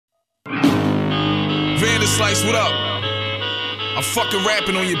Slice, what up? I'm fucking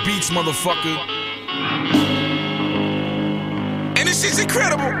rapping on your beats, motherfucker. And this shit's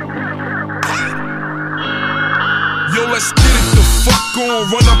incredible. Yo, let's get it the fuck on.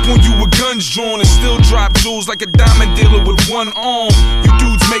 Run up on you with guns drawn and still drop jewels like a diamond dealer with one arm. You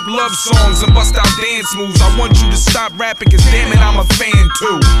dudes make love songs and bust out dance moves. I want you to stop rapping, cause damn it, I'm a fan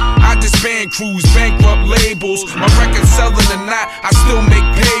too. I disband crews, bankrupt labels. My record's selling or not, I still make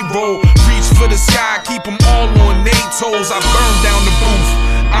payroll. Reach for the sky, keep them all on their toes. I burn down the booth.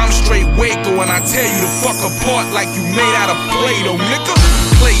 I'm straight Waco and I tear you the fuck apart like you made out of Play-Doh, nigga.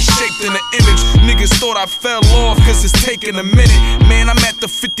 Clay shaped in the image. Niggas thought I fell off cause it's taking a minute. Man, I'm at the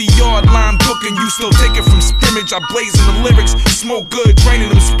 50-yard line booking. You still take it from scrimmage. I blaze in the lyrics. Smoke good,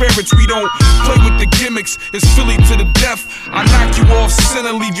 draining them spirits. We don't play with the gimmicks. It's Philly to the death. I knock you off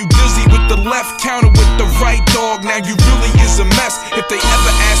center, leave you dizzy with the left, counter with the right, dog. Now you really is a mess. If they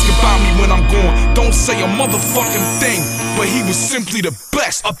ever ask about me when I'm gone, don't say a motherfucking thing. But he was simply the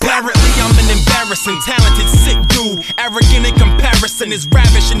best. Apparently I'm an embarrassing, talented, sick dude. Arrogant in comparison is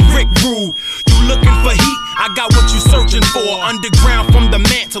ravish and Rick Rude. You looking for heat? I got what you searching for. Underground from the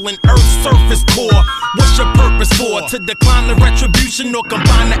mantle and Earth's surface core. What's your purpose for? To decline the retribution or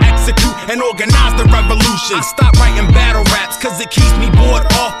combine to execute and organize the revolution? I stopped writing battle raps cause it keeps me bored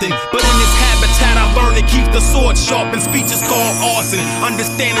often. But in this habitat I learned to keep the sword sharp and speech is called arson.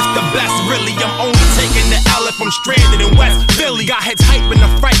 Understand it's the best really. I'm only taking the L if I'm stranded in West Philly. Got heads hype in the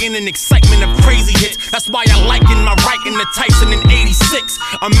frightened and excitement of crazy hits. That's why I liken my writing to Tyson in '86.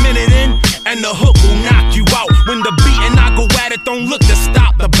 A minute in and the hook will knock you out. When the beat and I go at it, don't look to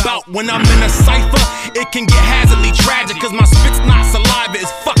stop the bout. When I'm in a cypher, it can get hazardly tragic cause my spit's not saliva,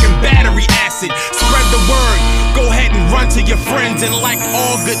 it's fucking battery acid. Spread the word, go ahead and run to your friends. And like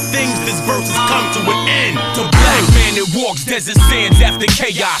all good things, this verse has come to an end. The black man that walks desert sands after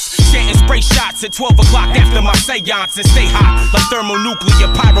chaos, chanting spray shots at 12 o'clock after my seance. And stay hot like thermonuclear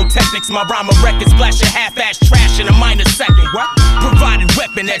pyrotechnics. My rhyme records splash a half-ass trash in a minor second. What? Provided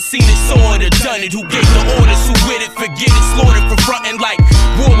weapon that seen it, saw it, or done it. Who gave the orders, who with it, forget it, slaughtered for frontin' like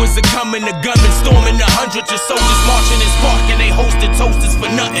war was a coming, the gunmen storming, the hundreds of soldiers marching and sparking. They hosted toasters for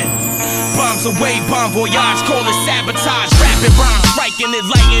nothing. Bombs away, bomb voyage, call it sabotage. Rapping rhymes, striking it,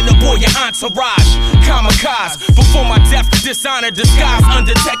 lighting up all your entourage. Kamikaze, before my death, dishonor, disguise,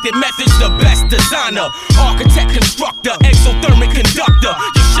 undetected methods, the best designer. Architect, constructor, exothermic conductor.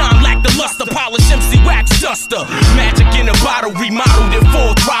 You shine like the luster, polish MC wax duster. Magic in a bottle, remodeled in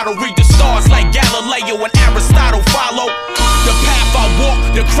full throttle. Read the stars like Galileo and Aristotle follow. The path I walk,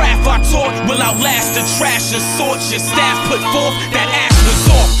 the craft I taught will outlast the trash and sorts your staff put forth. That ass was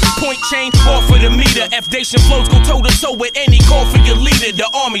off. Point chain off of the meter. F-Dation flows go toe to toe with any call for your leader, the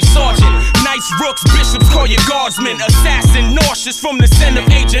army sergeant. Nice rooks, bishops call you guardsmen. Assassin, nauseous from the scent of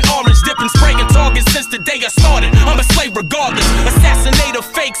Agent Orange. Dipping, spraying targets since the day I started. I'm a slave regardless. Assassinator,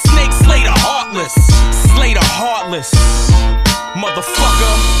 fake snake, slater, heartless. Slater, heartless.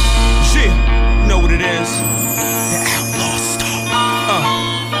 Motherfucker. Yeah, know what it is. The outlaw star.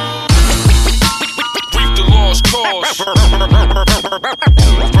 Reap the lost cause.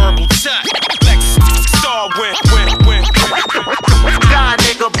 Verbal tech. Lex star win. Die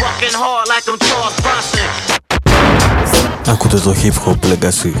nigga bucking hard like I'm Charles Bronson. Ακούτε το Hip Hop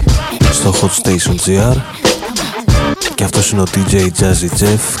Legacy στο Hot Station GR και αυτός είναι ο DJ Jazzy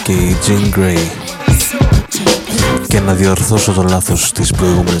Jeff και η Jean Grey. Και να διορθώσω το λάθος της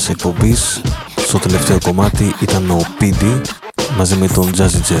προηγούμενης εκπομπής, στο τελευταίο κομμάτι ήταν ο PD μαζί με τον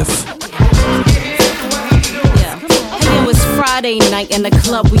Jazzy Jeff. Friday night in the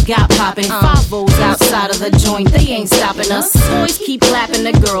club we got poppin'. 5-0s outside of the joint, they ain't stopping us. Boys keep clapping,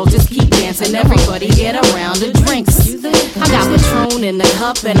 the girl just keep dancing. Everybody get around the drinks. I got Patron in the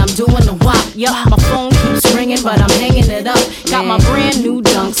cup and I'm doing the wop. Yup, my phone keeps ringing but I'm hanging it up. Got my brand new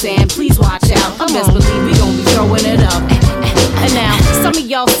dunks and please watch out. Best believe we gon' be throwing it up. And now, some of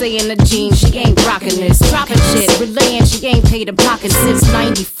y'all saying the jeans, she ain't rockin' this. Dropping shit, relaying she ain't paid a pocket since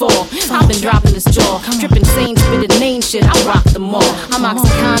 94. I've been dropping this jaw, trippin' same spittin' name shit, I rock them all. I'm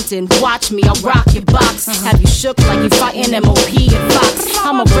Oxycontin, watch me, I'll rock your box. Have you shook like you fightin' MOP and Fox?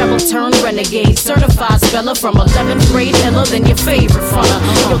 I'm a rebel turned renegade, certified speller from 11th grade, iller than your favorite fronter.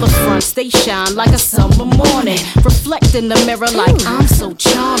 Yo, the fronts, they shine like a summer morning. Reflect in the mirror like I'm so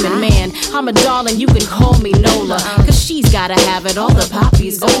charming, man. I'm a darling, you can call me Nola. Cause she's gotta have it, all the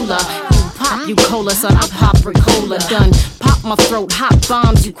poppies Ola. You pop, you cola, son, I pop Ricola. Done, pop my throat, hot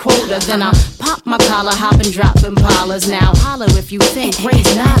bombs, you quota. Then I pop my collar, hop and drop impalas. Now holler if you think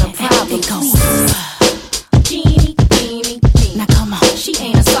rate's not a problem. Jeannie, Jeannie, Jeannie. Now come on, she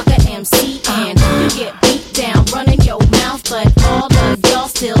ain't a sucker MC. And you get beat down running your mouth. But all of y'all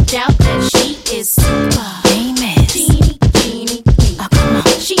still doubt that she is super.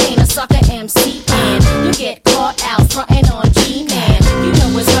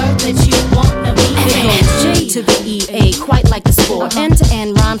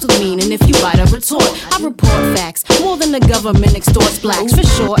 End-to-end rhymes with meaning if you write a retort. I report facts, more than the government extorts blacks. For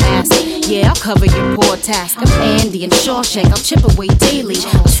sure, ass. Yeah, I'll cover your poor task. I'm Andy and Shawshank, I'll chip away daily.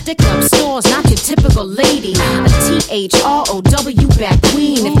 I'll stick up stores, not your typical lady. A THROW back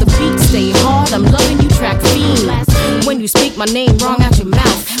queen. If the beat stay hard, I'm loving you track fiend. When you speak my name wrong out your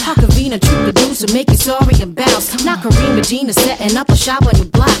mouth, how convenient a true producer make you sorry and bounce. Not Kareem Regina setting up a shop on your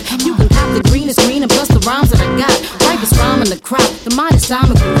block. You can cop the greenest green and plus the rhymes that I got. Ripest rhyme in the crowd, the modest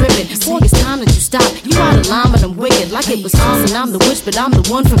time of ribbon. Boy, it's time that you stop. You out of line with them wicked, like it was Oz and I'm the witch, but I'm the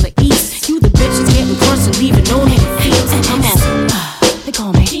one from the east. You the bitch that's getting crushed and leaving no nigga feet. Come on, they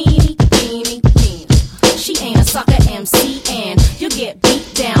call me Jeannie. She ain't a sucker MC and you get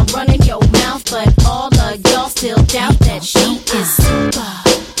beat down running your mouth, but all of y'all still doubt that she is super.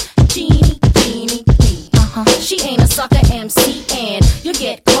 Jeannie. She ain't a sucker MC and you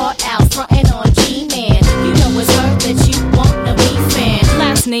get caught out frontin' on G-Man. You know it's her that you wanna be fan.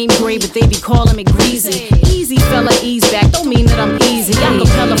 Last name Gray, but they be calling me Greasy. Easy fella, ease back, don't mean that I'm easy.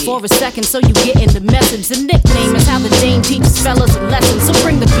 Acapella for a second so you get in the message. The nickname is how the Dame teaches fellas a lesson. So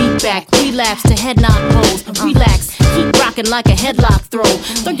bring the beat back, relapse to head nod pose. Relax, keep rocking like a headlock throw.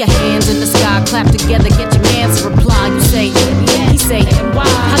 Throw your hands in the sky, clap together, get your man's to reply. You say, he say, why?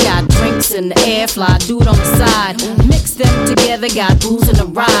 I got drinks in the air, fly dude on the side. Mix them together, got booze in the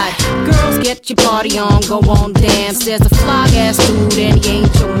ride. Girls, get your party on, go on dance. There's a fly ass dude and he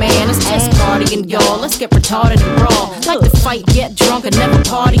ain't your man. It's just partying, y'all. Let's get retarded and brawl. Like to fight, get drunk, and never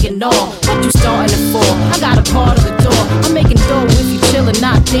party and all. What you starting it for? I got a part of the door. I'm making dough if you chillin',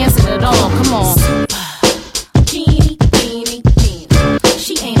 not dancing at all. Come on. Jeannie.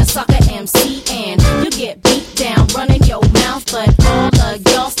 She ain't a sucker MC and you get beat down running your mouth, but all of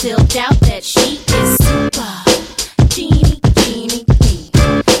y'all still doubt that she is super. Jeannie.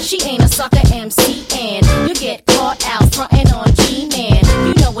 She ain't a sucker MC and you get caught out frontin' on G-Man.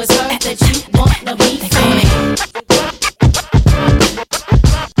 You know it's her that you wanna be fan.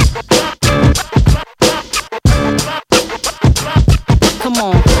 Come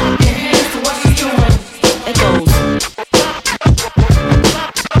on. Here's to what she's doing. It goes.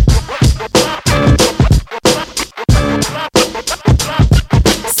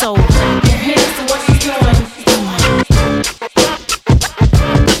 So, here's to what she's doing.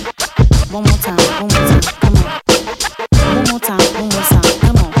 One more time, come on. One more time,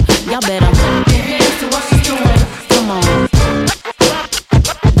 come on. Y'all better. Here's to what she's doing. Come on.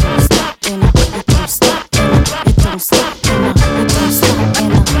 Don't stop, and it don't stop, and it don't stop, and it don't stop,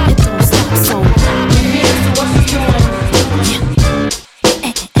 and it don't stop. So, here's to what she's doing.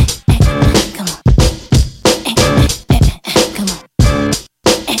 Come on.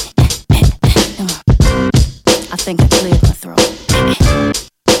 Come on. I think I cleared my throat.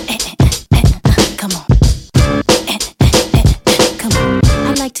 Come on. Come on.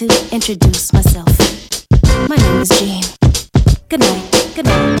 I'd like to introduce myself. My name is Jean. Good night.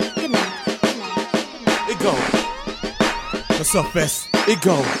 It go. What's up, Fest? It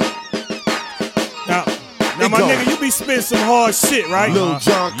go. Now my nigga, you be spitting some hard shit, right? Lil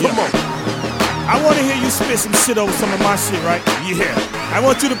Jon, come on. I want to hear you spit some shit over some of my shit, right? Yeah. I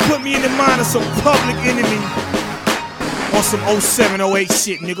want you to put me in the mind of some Public Enemy on some 07, 08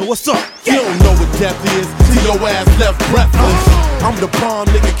 shit, nigga. What's up? You don't know what death is till your ass left breathless. I'm the bomb,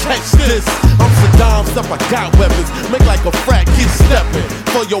 nigga, catch this. I'm Saddam, stuff, I got weapons. Make like a frat, get steppin'.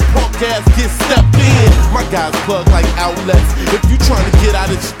 For your punk ass, get stepped in. My guys plug like outlets. If you trying to get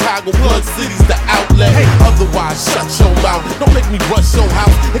out of Chicago, Blood City's the outlet. Otherwise, shut your mouth. Don't make me rush your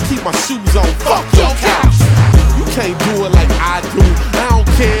house and keep my shoes on. Fuck your couch. You can't do it like I do. I don't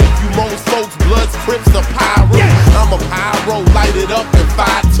care if you most folks, Bloods, Crips, or Pyro. I'm a pyro, light it up in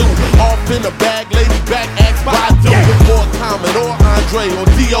 5-2. Off in the bag, lady back, ask Badu. More Common or Andre or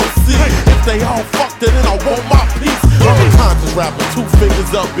DOC. If they all fucked it, then I want my piece. I'm a conscious rapper, 2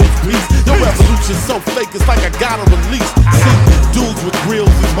 fingers up, bitch, peace. Your revolution so fake, it's like I got a release. See, dudes with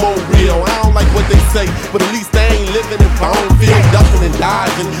grills is more real. I don't like what they say, but at least they ain't living in Bonefield, ducking and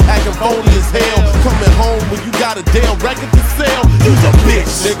dodging, acting phony as hell. Coming home when you got a damn record to sell. You's a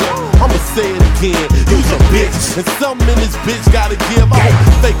bitch, nigga. I'ma say it again. You's a bitch, and something in this bitch gotta give. I hope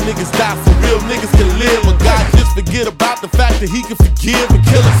fake niggas die so real niggas can live. But God just forget about the fact that he can forgive and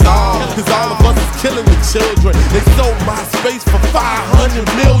kill us all. Cause all of us is killing the children. They sold MySpace for 500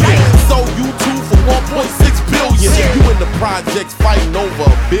 million. Sold YouTube for 1.6 billion. You in the projects fighting over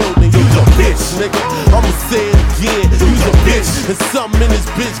a building. You's a bitch, nigga. I'ma say it again. You's a bitch, and something in this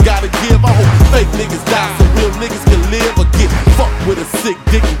bitch gotta give. I hope fake niggas die so real niggas can live. Or get fucked with a sick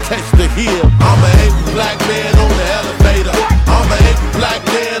dick and catch the heel. I'm an angry black man on the elevator. I'm an angry black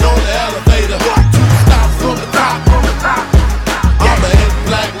man on the elevator. 2 stops from the top. I'm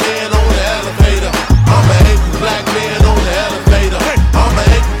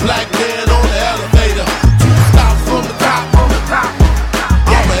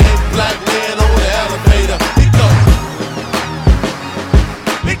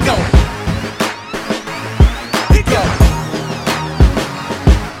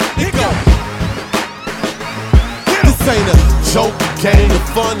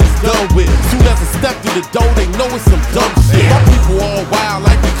the dough, they know it's some dumb shit. My people all wild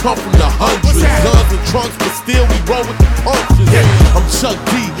like we come from the hundreds. Guns and trunks, but still we roll with the punches. I'm Chuck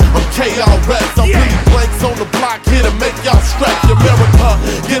D, I'm KRS. I'm Billy Blanks on the block here to make y'all stretch. America,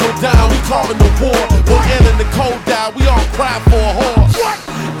 get them down, we calling the war. We're in the cold die, we all cry for a horse.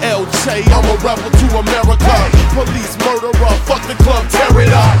 LJ, I'm a rebel to America. Police murderer, fuck the club, tear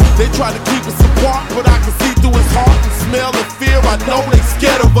it up. They try to keep us apart, but I can see through his heart and smell the fear. I know they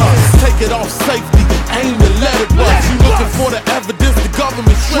scared of us. Take it off safety, aim and let it bust. You looking for the evidence, the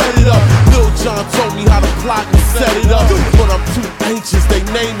government shred it up. Lil Jon told me how to plot and set it up, but I'm too anxious, they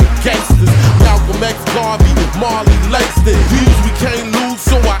name me gangsters. Malcolm X, Garvey, Marley, Langston. Dudes we can't lose,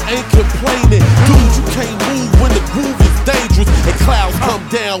 so I ain't complaining. Dudes, you can't move when the groove is dangerous and clouds come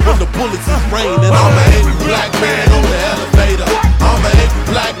down when the bullets is raining. I'm an angry black man on the elevator. I'm an angry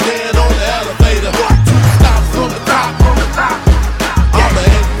black man on the elevator. Two stops from the top. I'm an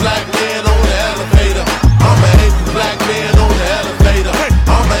angry black man on the elevator. I'm an angry black man on the elevator.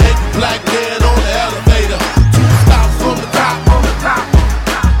 I'm an angry black man on the elevator. Two stops from the top.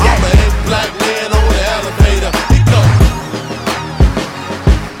 I'm an angry black man on the elevator.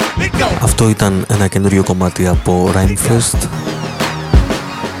 Αυτό ήταν ένα καινούριο κομμάτι από Rhymefest,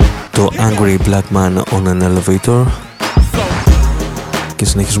 το Angry Black Man on an Elevator, και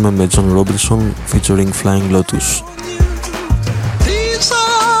συνεχίζουμε με John Robinson featuring Flying Lotus. These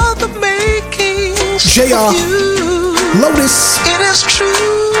are the makings JR, of you. Lotus. It is true.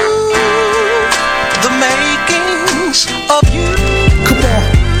 The makings of you. Come on.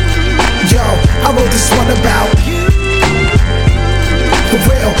 Yo, I wrote this one about you. For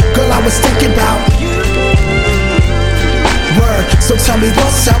real, girl, I was thinking about you. Word, so tell me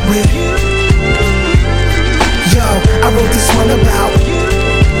what's up with you. Yo, I wrote this one about you.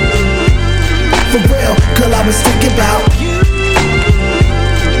 For real, girl, I was thinking about you.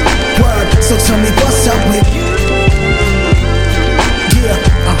 Word, so tell me what's up with you. Yeah,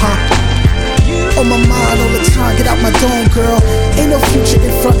 on my mind all the time, get out my dome, girl. Ain't no future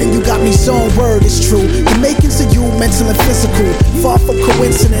in front and you got me zone. Word is true, the makings of you, mental and physical. Far from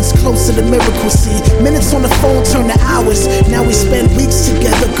coincidence, close to the miracle. See, minutes on the phone turn to hours. Now we spend weeks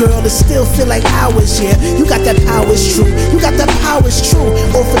together, girl. It still feel like hours, yeah. You got that power, it's true. You got that power, it's true.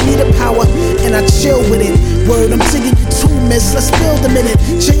 Offer me the power and I chill with it. Word, I'm digging you too, miss. Let's build a minute.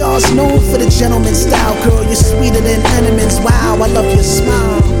 JR's known for the gentleman style, girl. You're sweeter than Enemans. Wow, I love your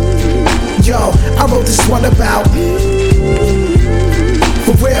smile. Yo, I wrote this one about you.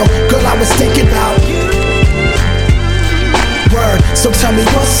 For real, girl, I was thinking about you. Word, so tell me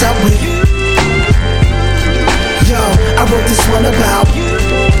what's up with you. Yo, I wrote this one about you.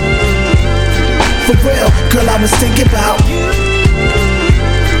 For real, girl, I was thinking about you.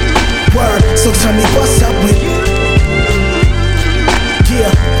 Word, so tell me what's up with you.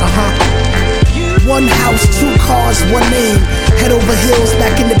 Yeah, One house, two cars, one name. Head over heels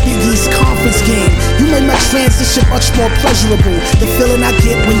back in the Big East conference game. You made my transition much more pleasurable. The feeling I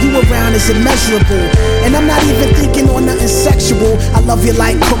get when you around is immeasurable. And I'm not even thinking on nothing sexual. I love you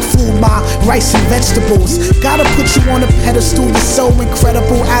like cooked food, my rice and vegetables. Gotta put you on a pedestal, you're so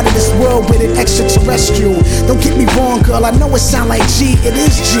incredible. Out of this world with an extraterrestrial. Don't get me wrong, girl, I know it sound like G, it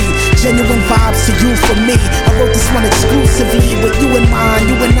is G. Genuine vibes to you from me. I wrote this one exclusively with you in mind.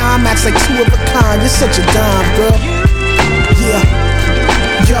 You and I match like two of a kind. You're such a dime, girl. Yeah.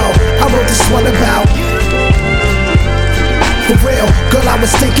 Yo, I wrote this one about you. For real, girl, I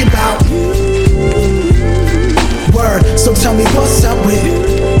was thinking about you. Word, so tell me what's up with you.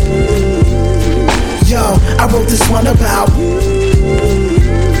 Yo, I wrote this one about you.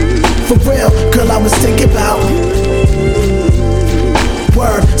 For real, girl, I was thinking about you.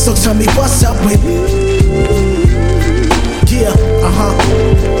 Word, so tell me what's up with you. Yeah,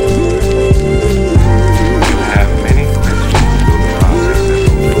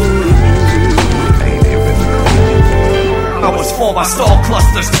 I was formed by star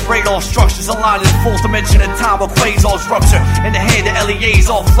clusters, radar structures aligned in the fourth dimension in time where quasars rupture. In the hand, the LEAs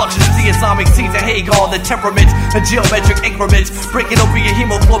all fluctuates, the atomic seeds of Hagar, the temperament, the geometric increments, breaking open your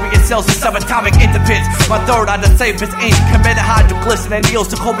hemoglobin cells in subatomic interpits. My third eye, the safest ink, committed hydroglycerin and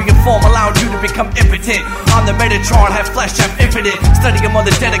neostacobian form, allowing you to become impotent. I'm the Metatron, have flesh, have infinite, study among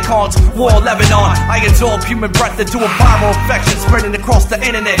the Dedicons, war Lebanon. I absorb human breath into a viral infection, spreading across the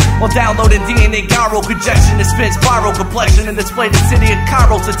internet, while downloading DNA gyro congestion that spins viral complexion and display the city of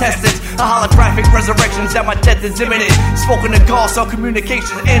Cairo's attestants. A holographic resurrections that my death is imminent. Spoken to God, so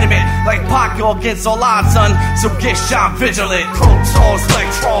communications intimate. Like Paco against all odds, son. So get shot vigilant. Protons,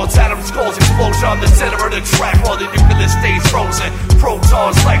 electrons. electrons, atoms, skulls, explosion on the center of the track while the nucleus stays frozen.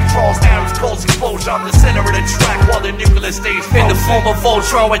 Protons, electrons, atoms, skulls, explosion on the center of the track while the nucleus stays frozen. In the form of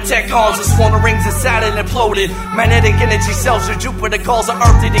Voltron with tectons, the swarm of rings of Saturn imploded. Magnetic energy cells of Jupiter cause an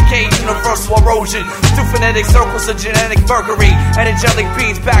earthly decay, universal erosion. Through phonetic circles of genetic mercury, angelic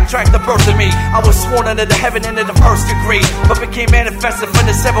beings backtrack the birth of me. I was sworn under the heaven into the first degree, but became manifested from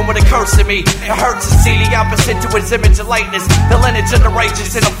the seven with a curse in me. It hurts to see the opposite to its image of lightness. The lineage of the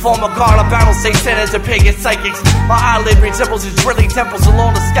righteous in the form of God, I battle Satanists and pagan psychics. My eyelid resembles his drilling temples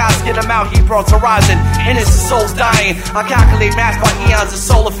along the sky, skid him out, he brought horizon. Innocent souls dying. I calculate mass by eons of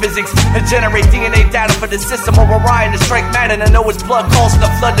solar physics and generate DNA data for the system of Orion to strike matter. And I know its blood causing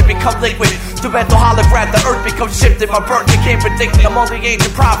the flood to become liquid. Through mental holograph, the earth becomes shifted. My birth became predicted among the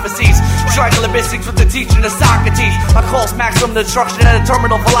ancient prophecies. Triangular mystics with the teaching of Socrates. I cause maximum destruction at a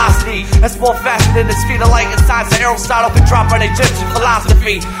terminal velocity. That's more faster than the speed of light and science of Aristotle can drop on Egyptian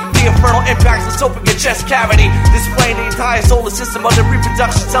philosophy. The infernal impacts of soap in your chest cavity, displaying the entire solar system under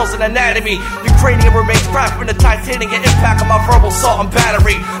reproduction cells and anatomy. Your cranium remains cracked from the titanium impact of my verbal salt and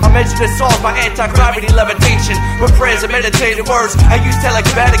battery. I measure the solve by anti-gravity levitation with prayers and meditated words. I use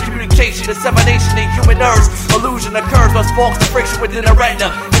telekinetic communication, dissemination in human nerves. Illusion occurs when sparks the friction within the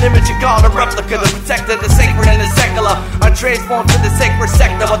retina. An image of God, a replica, the protector, the sacred and the secular. I transform to the sacred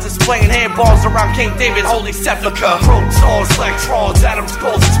sector while displaying handballs around King David's holy sepulchre. Protons, electrons, atoms,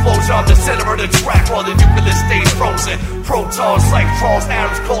 skulls, explosion on the center of the track while the nucleus stays frozen. Protons, electrons,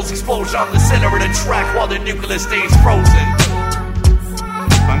 atoms, skulls, explosion on the center of the track while the nucleus stays frozen.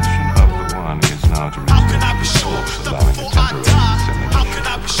 The function of the one is now to restore the source, allowing a temporary dissemination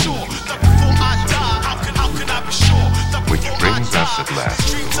which brings us at last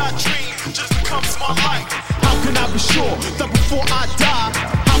to the How can I be sure that before I die?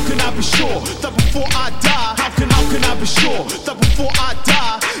 How can I be sure that before I die? How can I be sure that before I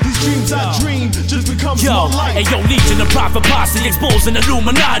die? These dreams I dream just becomes my life. Hey yo, Legion of Private Posse exposing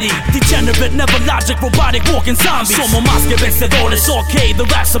Illuminati. Degenerate, never logic, robotic walking zombies. Somos más que vencedores, okay, the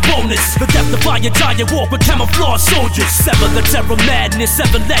rap's a bonus. The death of a giant walk with camouflage soldiers. Sever the terror madness,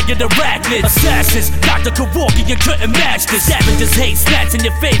 seven-legged arachnids. Assassins, Dr. Kevorkian couldn't match this. Scavengers hate, snatching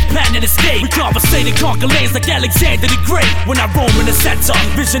your faith, plan and escape. We conversate and conquer lanes like Alexander the Great. When I roam in the center,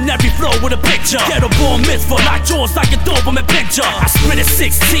 visionary flow with a picture. Ghetto born mitzvah, like jaws like a Doberman picture. I split at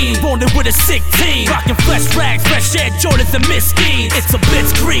 16, rolling with a sick team. Rocking fresh rags, fresh air, Jordans and Miskins. It's a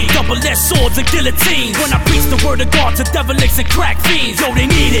blitzkrieg, double-edged swords and guillotines. When I preach the word of God to devilicks and crack fiends. Yo, they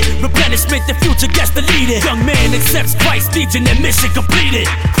need it, replenishment, the future gets deleted. Young man accepts Christ, Legion and mission completed.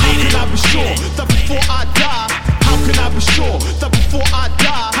 How can I be sure that before I die? How can I be sure that before I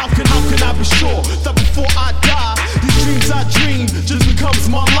die? How can I be sure that before I die? These dreams I dream just becomes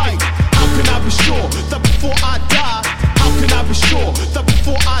my life. How can I be sure that before I die? How can I be sure that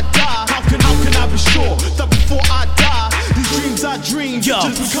before I die? How can I be sure that before I die? These dreams I dream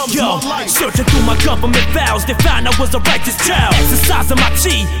just becomes my life. Searching through my government vows, they found I was a righteous child. Exercising my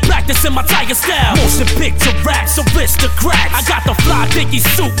chi, practicing my tiger style. Motion picture racks, so wrist to cracks. I got the fly Dickie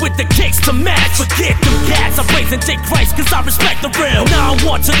suit with the kicks to match. Forget them cats, I'm raising Dick Christ cause I respect the real. Now I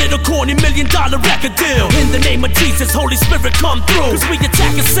want a little corny $1 million record deal. In the name of Jesus, Holy Spirit come through. Cause we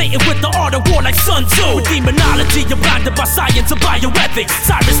attacking Satan with the art of war like Sun Tzu. With demonology, you're blinded by science and bioethics.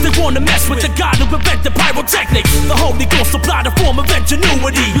 Cyrus, they wanna mess with the God who invented pyrotechnics. The Holy Ghost supplied a form of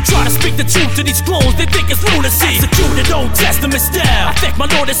ingenuity. You try to speak the truth to these clones, they think it's lunacy. Executed Old Testament style. I thank my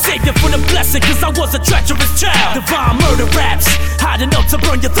Lord and Savior for the blessing, cause I was a treacherous child. Divine murder raps, hiding up to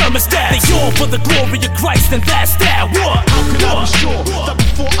burn your thermostat. They all for the glory of Christ and that's that. What? How can I be sure that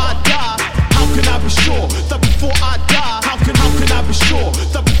before I die? How can I be sure that before I die? How can I be sure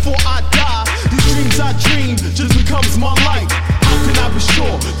that before I die? These dreams I dream just becomes my life. How can I be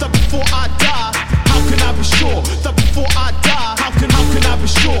sure that before I die? How can I be sure that before I die? How can I be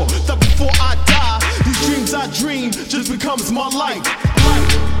sure that before I die? These dreams I dream just becomes my life.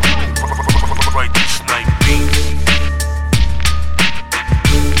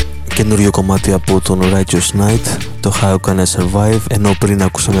 Καινούριο κομμάτι από τον Righteous Night, το How Can I Survive, ενώ πριν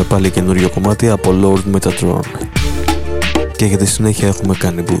ακούσαμε πάλι καινούριο κομμάτι από Lord Metatron. Και για τη συνέχεια έχουμε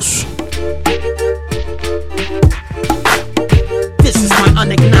κάνει Bush. This is my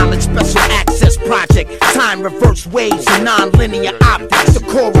unacknowledged special access project. Time reverse waves and non-linear optics. The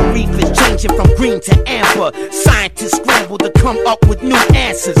coral reef is changing from green to amber. Scientists scramble to come up with new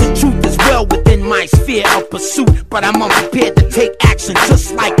answers. The truth is well within my sphere of pursuit, but I'm unprepared to take action just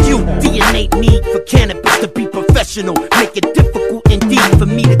like you. The innate need for cannabis to be professional make it difficult indeed for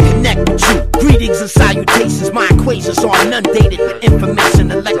me to connect with you. Greetings and salutations, my equations are inundated with information,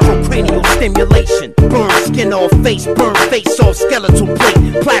 electrocranial stimulation. Burn skin off face, burn face off skeletal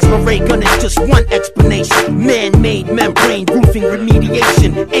plate. Plasma ray gun is just one explanation. Man-made membrane roofing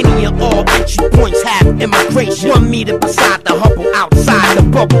remediation. Any and all entry points have immigration. 1 meter beside the Hubble, outside the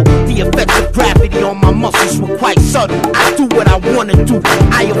bubble. The effects of gravity on my muscles were quite subtle. I do what I wanna do.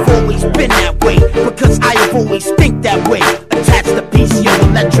 I have always been that way because I have always think that way. Attach the PCO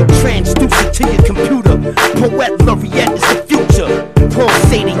electric transducer to your computer. Poet laureate is the future.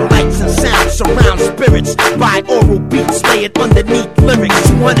 Pulsating lights and sounds surround spirits. Binaural beats layered underneath lyrics.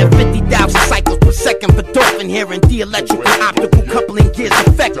 250,000 cycles per second for dolphin hearing. The electrical optical coupling gears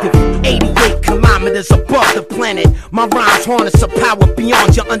effective. 88 kilometers above the planet. My rhymes harness a power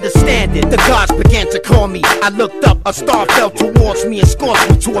beyond your understanding. The gods began to call me. I looked up, a star fell towards me and scorched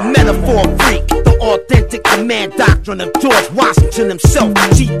me to a metaphor freak. The authentic command doctrine of George Washington himself.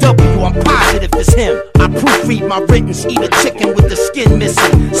 GW, I'm positive it's him. I proofread my writtens, eat a chicken with the skin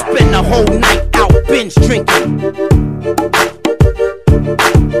missing. Spend the whole night out binge drinking.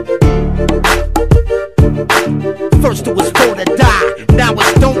 First it was vote or die, now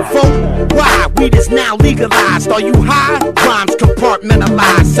it's don't vote. Why? Weed is now legalized. Are you high? Rhymes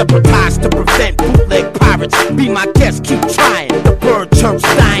compartmentalized, separatized to prevent bootleg pirates. Be my guest, keep trying. The bird chirps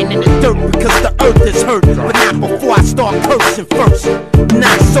dying in the dirt because the earth is hurt. But not before I start cursing first.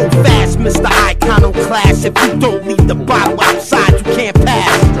 Not so fast, Mr. Iconoclast. If you don't leave the bottle outside, you can't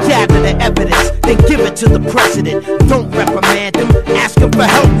pass. Gather the evidence, then give it to the president. Don't reprimand him, ask him for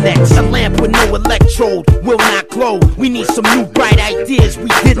help next. A lamp with no electrode will not glow. We need some new bright ideas we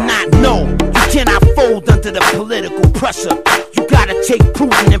did not know. You cannot fold under the political pressure. You gotta take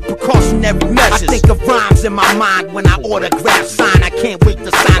prudent and precautionary measures. I think of rhymes in my mind when I autograph sign. I can't wait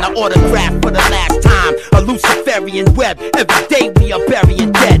to sign an autograph for the last time. A Luciferian web, every day we are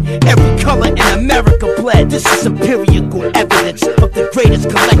burying dead. Every color in America bled. This is empirical evidence of the greatest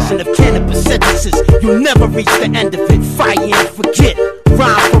collection of cannabis sentences. You'll never reach the end of it. Fire and forget.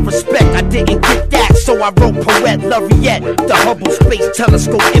 Rhyme for respect, I didn't get that, so I wrote Poet Laureate. The Hubble Space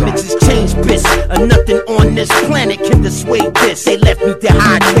Telescope images change bits, and nothing on this planet can dissuade this. They left me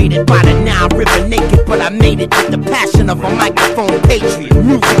dehydrated by the Nile River naked, but I made it with the passion of a microphone patriot.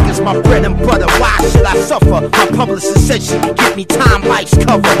 Music is my bread and butter, why should I suffer? My publicist said she could get me Time Life's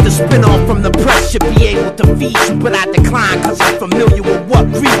cover. The spin-off from the press should be able to feed you, but I decline cause I'm familiar with what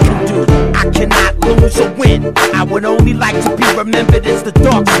greed can do. I cannot lose or win, I would only like to be remembered as the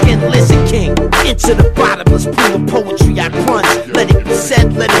dark-skinned lizard king. Into the bottomless pool of poetry I plunge. Let it be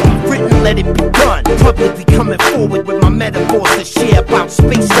said, let it be written, let it be done. Publicly coming forward with my metaphors to share about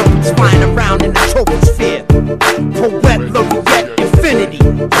space serpents flying around in the troposphere. Poet Laureate Infinity,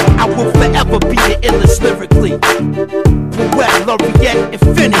 I will forever be the illest lyrically. Poet Laureate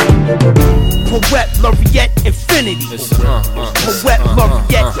Infinity. Poet Laureate Infinity. Poet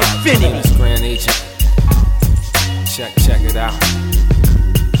Laureate Infinity. Grand Agent. Check it out.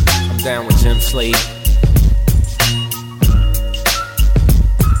 I'm down with Jim Slade.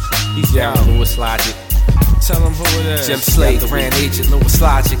 He's down with Louis Logic. Tell him who it is. Jim Slade, Grand Agent, Louis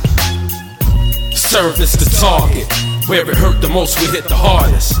Logic. Service the target. Where it hurt the most, we hit the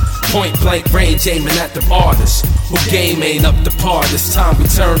hardest. Point blank range aiming at the artists. Who game ain't up to par. This time we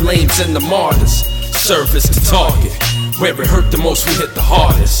turn lames into martyrs. Service the target. Where it hurt the most, we hit the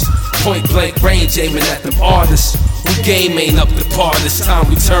hardest. Point blank range aiming at them artists. Who game ain't up to par. This time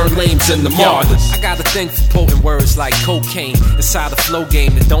we turn lames into martyrs. I got a thing for potent words like cocaine inside a flow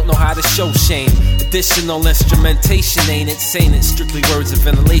game that don't know how to show shame. Additional instrumentation ain't insane. It's strictly words of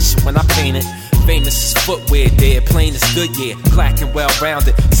ventilation when I paint it. Famous as footwear, dead plain as good, yeah. Black and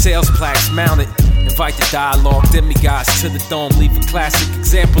well-rounded, sales plaques mounted. Invite the dialogue, demigods to the dome. Leave a classic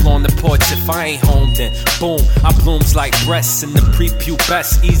example on the porch. If I ain't home, then boom, I blooms like breasts in the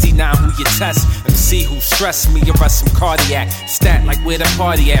prepubescent. Easy now who you test and see who stressed me. Arrest some cardiac stat like where the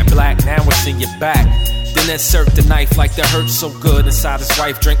party at. Black, now it's in your back. Then insert the knife like the hurt so good inside his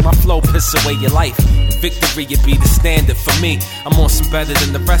wife. Drink my flow, piss away your life. Victory, it be the standard for me. I'm on some better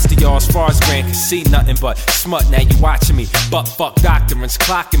than the rest of y'all as far as grand can see. Nothing but smut, now you watching me. But fuck doctrines,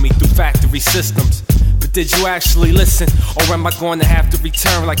 clocking me through factory systems. But did you actually listen? Or am I going to have to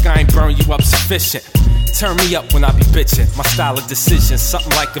return like I ain't burn you up sufficient? Turn me up when I be bitching. My style of decision,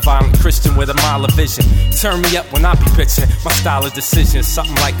 something like a violent Christian with a mile of vision. Turn me up when I be bitching. My style of decision,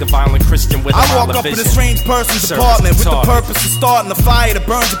 something like a violent Christian with a mile of vision. I walk up in a strange person's apartment with the purpose of starting a fire that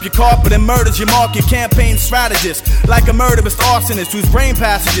burns up your carpet and murders your market campaign strategist. Like a murderous arsonist whose brain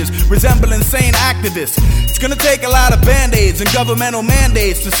passages resemble insane activists. It's gonna take a lot of band-aids and governmental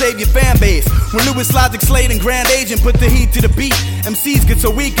mandates to save your fan base. When Louis Logic, Slade, and Grand Agent put the heat to the beat, MCs get so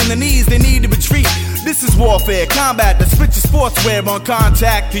weak in the knees they need to retreat. This is warfare, combat that spits your sportswear on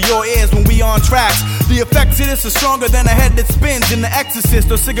contact to your ears when we on tracks. The effects of this are stronger than a head that spins in The Exorcist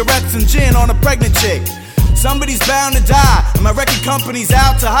or cigarettes and gin on a pregnant chick. Somebody's bound to die, and my record company's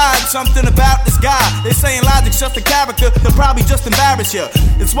out to hide something about this guy. They saying Logic's just a character, they'll probably just embarrass you.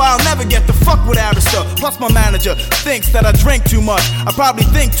 It's why I'll never get the fuck with Arista. Plus my manager thinks that I drink too much. I probably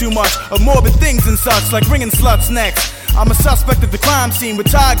think too much of morbid things and such, like ringing sluts next. I'm a suspect at the crime scene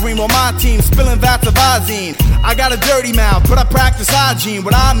with Todd Green on my team, spilling vats of Izine. I got a dirty mouth, but I practice hygiene.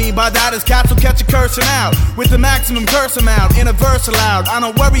 What I mean by that is cats will catch you cursing out with the maximum curse amount in a verse aloud. I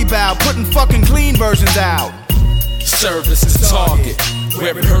don't worry about putting fucking clean versions out. Service is the target.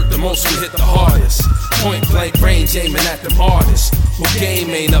 Where it hurt the most, we hit the hardest. Point blank range aiming at them artists. Who game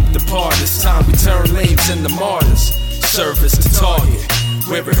ain't up to par. This time we turn lames into martyrs. Service the target.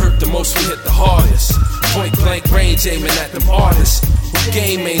 Where it hurt the most, we hit the hardest. Point blank range aiming at them artists. Who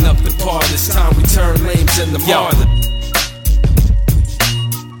game ain't up to par. This time we turn lames into martyrs.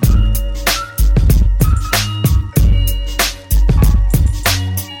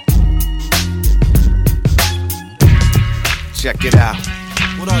 Check it out.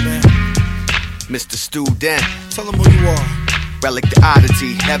 What up, man? Mr. Student. Tell them who you are. Relic the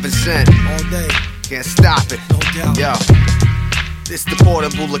oddity, heaven sent. All day. Can't stop it. No doubt. Yo. This the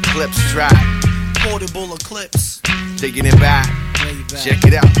Portable Eclipse track. Portable Eclipse. Taking it back. Check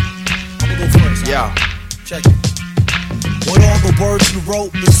it out. I'm gonna go first. Yo. Check it. With all the words you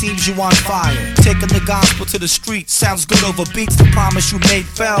wrote, it seems you on fire. Taking the gospel to the streets sounds good over beats. The promise you made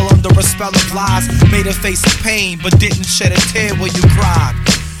fell under a spell of lies. Made a face of pain, but didn't shed a tear when you cried.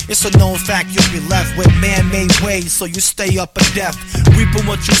 It's a known fact you'll be left with man-made ways, so you stay up and deaf. Reaping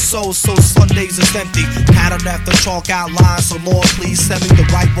what you sow, so Sundays is empty. Pattern after chalk outlines, so Lord please send me the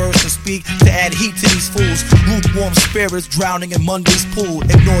right words to speak to add heat to these fools. Lukewarm spirits drowning in Monday's pool.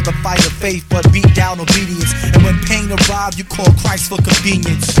 Ignore the fight of faith, but beat down obedience. And when pain arrives, you call Christ for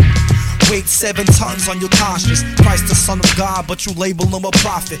convenience. Weight 7 tons on your conscience. Christ the Son of God, but you label him a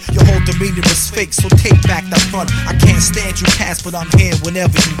prophet. Your whole demeanor is fake, so take back that front. I can't stand you cats, but I'm here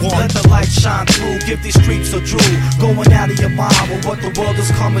whenever you want. Let the light shine through, give these streets a drool. Going out of your mind with what the world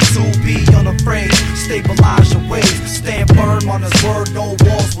is coming to. Be unafraid, stabilize your ways. Stand firm on his word, no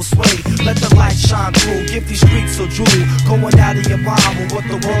walls will sway. Let the light shine through, give these streets a drool. Going out of your mind with what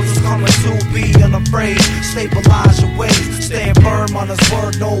the world is coming to. Be unafraid, stabilize your ways. Stand firm on his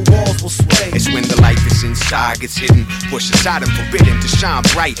word, no walls will sway. It's when the light that's inside gets hidden, pushed aside and forbidden to shine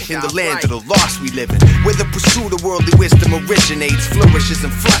bright in the land of the lost we live in. Where the pursuit of worldly wisdom originates, flourishes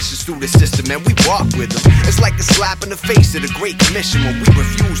and flushes through the system, and we walk with them. It's like a slap in the face of the Great Commission when we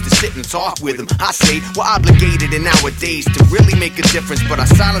refuse to sit and talk with them. I say we're obligated in our days to really make a difference, but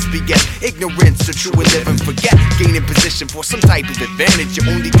our silence begets ignorance of true living. Forget gaining position for some type of advantage. You're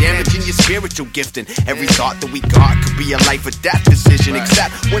only damaging your spiritual gifting. Every thought that we got could be a life or death decision,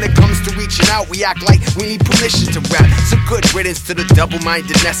 except when it comes to reaching out, we act like we need permission to rap. So good riddance to the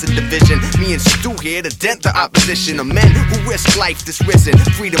double-mindedness and division. Me and Stu here to dent the opposition of men who risk life that's risen.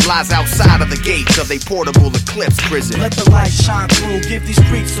 Freedom lies outside of the gates of a portable eclipse prison. Let the light shine through, give these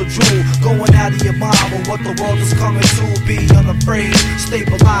streets a drool. Going out of your mind with what the world is coming to. Be unafraid,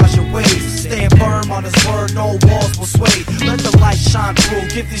 stabilize your ways. Stand firm on his word, no walls will sway. Let the light shine through,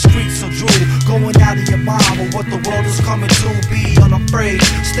 give these streets a drool. Going out of your mind with what the world is coming to. Be unafraid,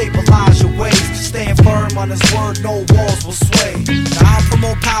 stabilize your ways. Stand firm on his word, no walls will sway. Now I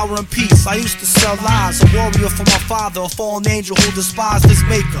promote power and peace. I used to sell lies, a warrior for my father, a fallen angel who despised his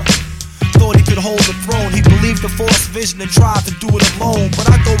maker. Thought he could hold the throne. He believed the false vision and tried to do it alone. But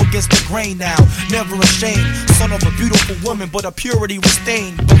I go against the grain now, never ashamed. Son of a beautiful woman, but her purity was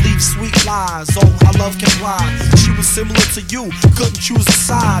stained. Believe sweet lies, oh how love can blind. She was similar to you, couldn't choose a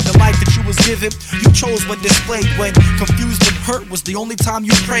side. The life that you was given, you chose when displayed. When confused and hurt was the only time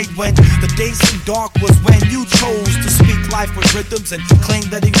you prayed. When the days seemed dark was when you chose to speak life with rhythms and claim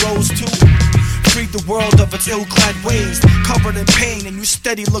that he rose too. freed the world of its ill-clad ways, covered in pain and you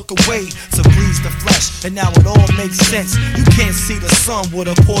steady look away to bleed the flesh, and now it all makes sense. You can't see the sun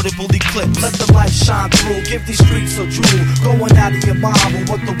with a portable eclipse. Let the light shine through, give these streets a drool. Going out of your mind with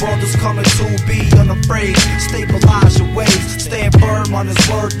what the world is coming to. Be unafraid, stabilize your ways, stand firm on his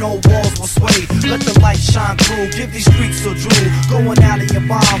word, no walls will sway. Let the light shine through, give these streets a drool. Going out of your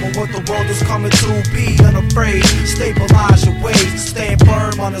mind with what the world is coming to. Be unafraid, stabilize your ways, stand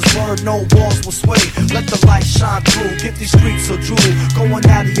firm on his word, no walls will sway. Let the light shine through, give these streets a drool. Going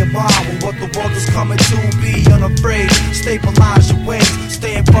out of your mind with what the world is coming to. Be unafraid, stabilize your ways,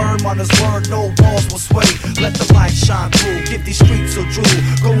 stand firm on his word, no walls will sway. Let the light shine through, give these streets a drool.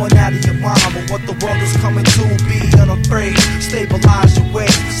 Going out of your mind with what the world is coming to. Be unafraid, stabilize your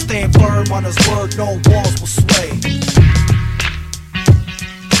ways, stand firm on his word, no walls will sway.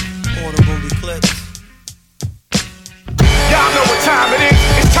 Portable eclipse. Y'all know what time it is.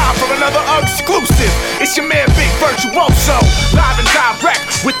 It's time for another exclusive. It's your man Big Virtuoso, live and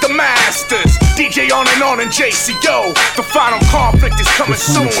direct with the masters. DJ On and JCO. The final conflict is coming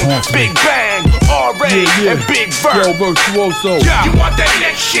soon. Big Bang, R.A. and Big Vert. Yo, Virtuoso. Yeah. You want that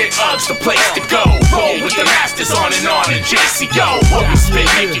next shit? Ug's the place to go. Roll with the masters On and JCO. What we spit,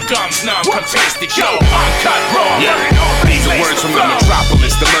 make your gums numb. Come taste it, yo. Uncut, raw. These are words from the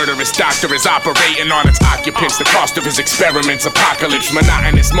metropolis. The murderous doctor is operating on its occupants. The cost of his experiments, apocalypse,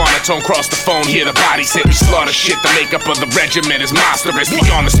 monotonous monotone. Cross the phone, hear the bodies hit. We slaughter shit. The makeup of the regiment is monstrous.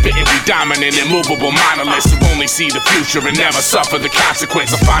 Beyond the spitting, we dominant, immovable monoliths who only see the future and never suffer the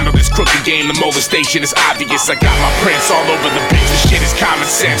consequence. I find out this crooked game, the molestation is obvious. I got my prints all over the bitch. This shit is common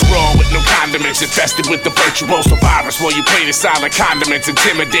sense. Raw with no condiments, infested with the virtuoso virus. While you play the silent condiments,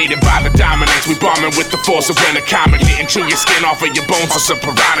 intimidated by the dominance. We bombing with the force of when a comet hitting chew your skin off of your bones on some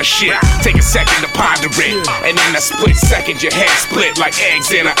piranha shit. Take a second to ponder it, and in a split second your head split like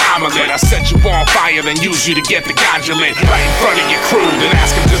eggs in an omelet. I set you on fire, then use you to get the ganja lit right in front of your crew, then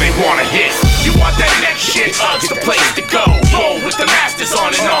ask them do they wanna hit. You want that next shit? Ug's the place to go. Roll with the masters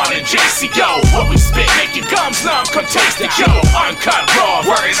On and JCO. What we spit, make your gums numb. Come taste it, yo. Uncut, raw,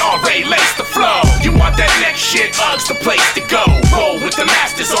 word and R.A. lace the flow. You want that next shit? Ug's the place to go. Roll with the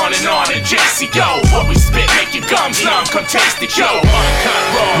masters On and JCO. What we spit, make your gums numb. Come taste it, yo. Uncut,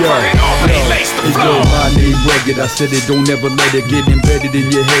 raw, word and R.A. lace the flow. My name rugged, I said it, don't ever let it get embedded in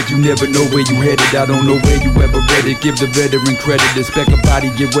your head. You never know where you headed, I don't know where you ever read it. Give the veteran credit, expect a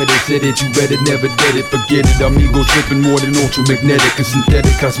body get wet and said it. You better never dead it, forget it. I'm ego tripping more than ultramagnetic and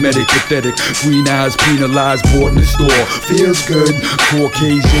synthetic, cosmetic, pathetic. Green eyes penalized, bought in the store. Feels good,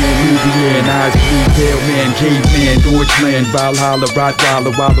 Caucasian, Nubian, eyes blue, pale man, caveman, Deutschland, Valhalla,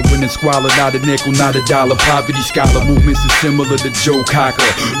 Rottweiler, Waller, winning squalor, not a nickel, not a dollar. Poverty scholar, movements is similar to Joe Cocker.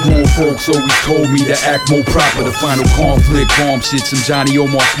 Grown folks always told me to act more proper. The final conflict, bomb shit, some Johnny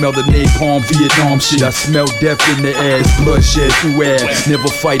Omar smell the napalm, Vietnam shit. I smell death in the air, it's bloodshed through air. Never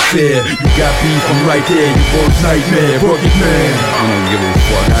fight fair, you got beef, I'm right there, you both nightmare, rugged man. I don't give a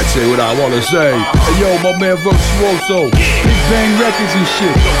fuck, I say what I wanna say. Hey yo, my man Virtuoso, Big Bang Records and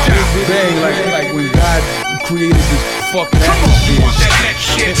shit. Big Bang, like when God created this fucking atmosphere. You want that next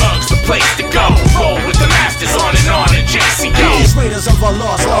shit? Ug's the place to go. Roll with the masters On and JCO. These raiders of a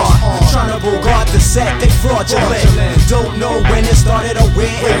lost art, trying to bogart the set, they fraudulent. Don't know when it started or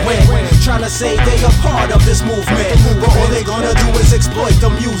where it went. Trying to say they a part of this movement, but all they gonna do is exploit the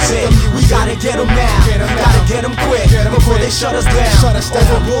music. We gotta get them now, gotta get them quick before they shut us down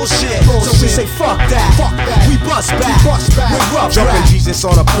over bullshit. So we say fuck that, we bust back with rough Jumping rap. Jesus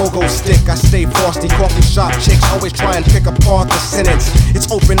on a pogo stick, I stay frosty. Coffee shop chicks always try and pick apart the sentence.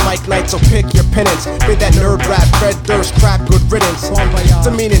 It's open mic night, so pick your penance. Been that nerd rap, Fred Durst crap, good riddance.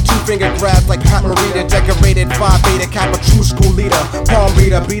 Demeaning two-finger grabs like Pat Morita, decorated Phi Beta Kappa, true school leader. Palm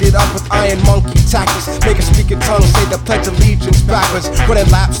reader, beat it up with iron monkey tactics. Make a speak in tongues, say the pledge allegiance backwards. Running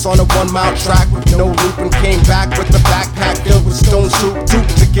laps on a 1 mile track with no loop and came back with the backpack filled with stone soup.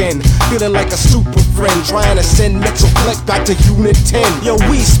 Duped again, feeling like a super friend, trying to send mental click back to Unit 10. Yo,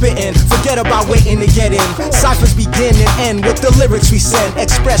 we spittin', forget about waiting to get in. Cyphers begin and end with the lyrics we send.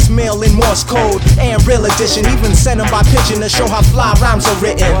 Express mail in Morse code and real edition. Even send them by pigeon to show how fly rhymes are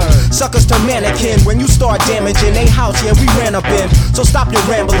written. Suckers turn mannequin when you start damaging a house, yeah, we ran up in. So stop your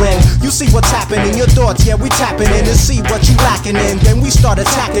rambling, you see what's happening. Your thoughts, yeah, we tapping in to see what you lacking in. Then we start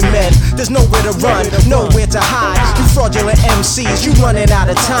attacking men. There's nowhere to run, nowhere to hide. You fraudulent MCs, you running out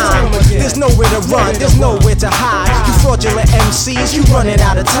of time. There's nowhere to run, there's nowhere to hide. You fraudulent MCs, you running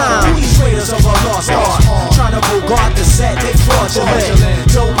out of time. These raiders of a lost art, trying to bogart the set, they fraudulent.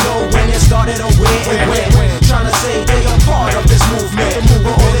 Don't know when it started or where it went. Trying to say they a part of this movement,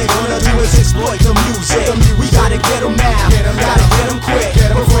 but all they gonna do is exploit the music. We gotta get them now, gotta get them quick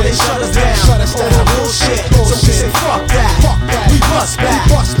before they shut us down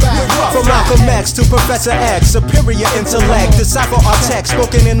next to Professor X, superior intellect. Decipher our text,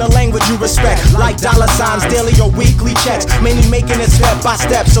 spoken in a language you respect. Like dollar signs, daily or weekly checks. Mainly making it step by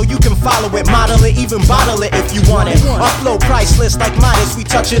step so you can follow it, model it, even bottle it if you want it. Our flow priceless like Midas, we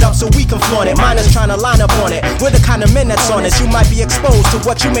touch it up so we can flaunt it. Miners trying to line up on it. We're the kind of men that's honest. You might be exposed to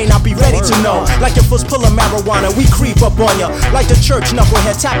what you may not be ready to know. Like your first pull of marijuana, we creep up on ya. Like the church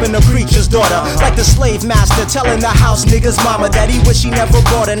knucklehead tapping the preacher's daughter. Like the slave master telling the house nigga's mama that he wish he never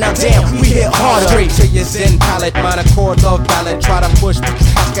brought her. Now damn, we hit harder. Straight to your zen palette, minor chord love ballad. Try to push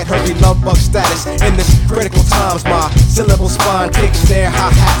casket Herbie love bug status. In this critical times, my syllable spine kick snare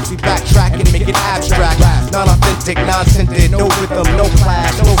hi-hats. We backtrack and make it abstract. Non-authentic, non-tinted, no rhythm, no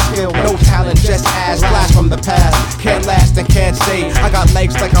clash, no skill, no talent, just ass flash from the past. Can't last and can't stay. I got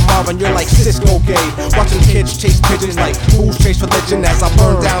legs like I'm Marvin, you're like Cisco gay. Watching kids chase pigeons like fools chase religion. As I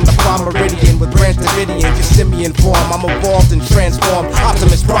burn down the Prime Meridian with Branch Davidian, just simian form. I'm evolved and transformed.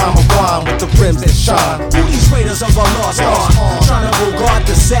 Optimus Prime of wine with the rims that shine. Who these raiders of our lost art? Trying to guard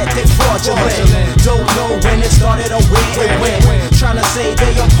the set, they fraudulent. Don't know when it started or where it went. Trying to say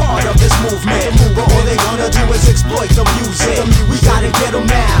they are part of this movement, but all they gonna do is exploit the music. We gotta get them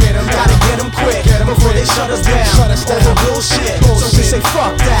now, gotta get them quick before they shut us down over bullshit. So we say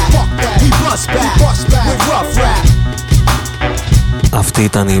fuck that, we bust back with rough rap. Αυτοί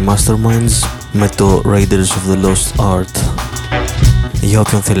ήταν οι Masterminds με το Raiders of the Lost Art. Για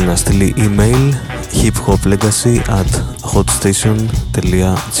όποιον θέλει να στείλει email,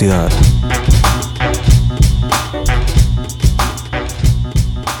 hiphoplegacy@hotstation.gr.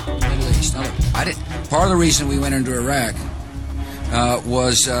 Part of the reason we went into Iraq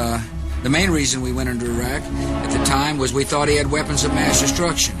was the main reason we went into Iraq at the time was we thought he had weapons of mass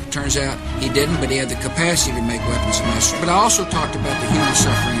destruction. It turns out he didn't, but he had the capacity to make weapons of mass destruction. But I also talked about the human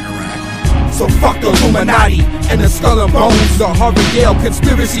suffering in Iraq. So fuck the Illuminati and the Skull and Bones, the Harvey Yale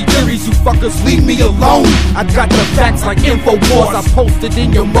conspiracy theories, you fuckers leave me alone. I got the facts like InfoWars, I posted in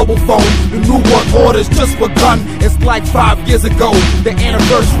your mobile phone. The New World Order's just begun, it's like 5 years ago. The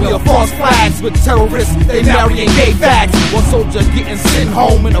anniversary of false flags with terrorists, they marrying gay fags. One soldier getting sent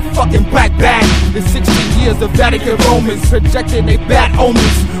home in a fucking black bag. The 16 years the Vatican Romans projecting they bad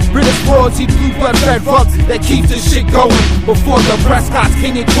omens. British royalty, blue blood red bucks that keeps this shit going. Before the Prescott's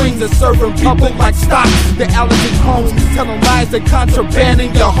king and queens are serving public like stocks. The Allerton Combs telling lies that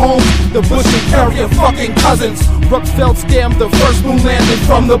contrabanding your home. The Bush and Carrier fucking cousins. Rumsfeld scammed the first moon landing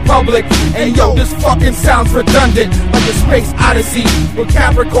from the public. And yo, this fucking sounds redundant like a space odyssey with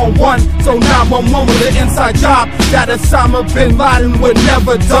Capricorn 1. So now I'm on the inside job that Osama bin Laden would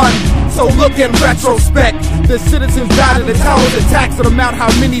never done. So look in retrospect, the citizens died in the towers attacks that amount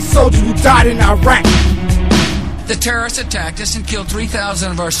how many soldiers who died in Iraq. The terrorists attacked us and killed 3,000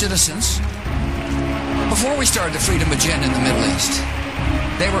 of our citizens before we started the freedom agenda in the Middle East.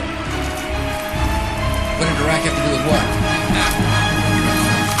 They were... What did Iraq have to do with what?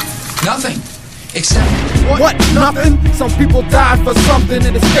 Nothing. Except... What? Nothing? Some people died for something,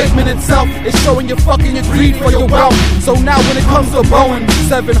 and the statement itself is showing you fucking your greed for your wealth. So now when it comes to Boeing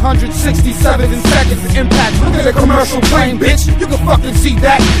 767 in seconds impact, look at a commercial plane, bitch. You can fucking see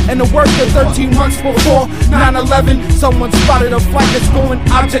that. And the work of 13 months before 9/11, someone spotted a flight that's going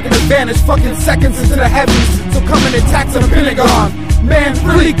object and advantage fucking seconds into the heavens. So come and attack the Pentagon. Man,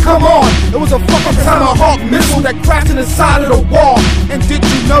 really, come on. It was a fucking Tomahawk missile that crashed in the side of the wall. And did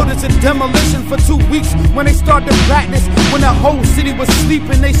you notice a demolition for 2 weeks when they started practice? When the whole city was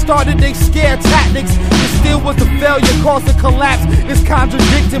sleeping, they started they scare tactics. It still was the failure caused the collapse. It's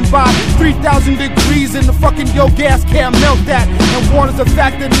contradicting by 3,000 degrees and the fucking yo gas can't melt that. And warns the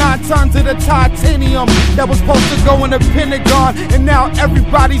fact that 9 tons of the titanium that was supposed to go in the Pentagon, and now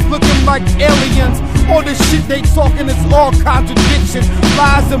everybody's looking like aliens. All this shit they talking is all contradiction.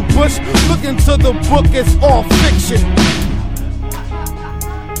 Lies and Bush, look into the book, it's all fiction.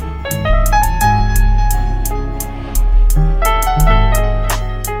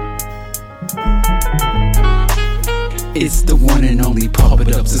 It's the one and only puppet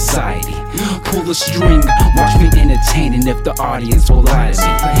of society. Pull a string, watch me entertaining if the audience will lie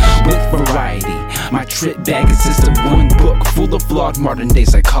to me. With variety, my trip bag consists of one book full of flawed modern day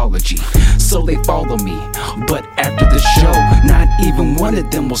psychology. So they follow me, but after the show, not even one of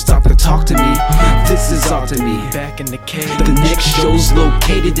them will stop to talk to me. This is all to me. Back in the cage. The next show's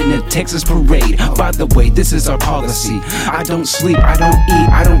located in the Texas parade. By the way, this is our policy. I don't sleep, I don't eat,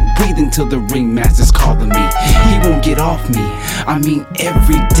 I don't breathe until the ringmaster's calling me. He won't get off me. I mean,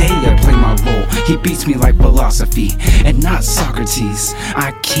 every day I play my role. He beats me like philosophy and not Socrates. I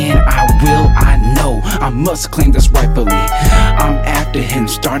can, I will, I know. I must claim this rightfully. I'm after him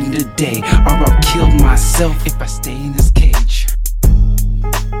starting today, or I'll kill myself if I stay in this cage.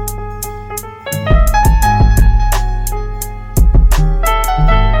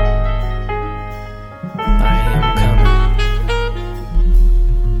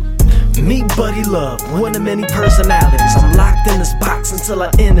 me, Buddy Love, one of many personalities. I'm locked in this box until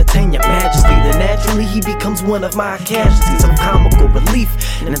I entertain your majesty. Then naturally he becomes one of my casualties. I'm comical relief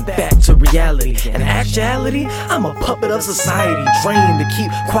and then back to reality. In actuality, I'm a puppet of society, trained to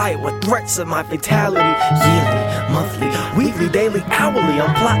keep quiet with threats of my fatality. Yearly, monthly, weekly, daily, hourly,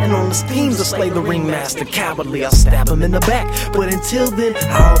 I'm plotting on the schemes to slay the ringmaster cowardly. I'll stab him in the back, but until then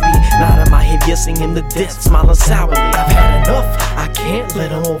I'll be nodding my head, yes, in the death, smiling sourly. I've had enough, I can't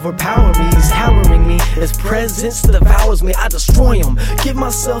let him overpower me. He's towering me, his presence devours me. I destroy him, give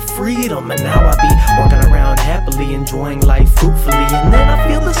myself freedom, and now I be walking around happily, enjoying life fruitfully. And then I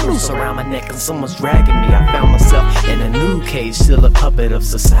feel this noose around my neck and someone's dragging me. I found myself in a new cage, still a puppet of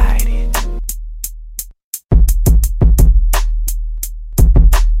society.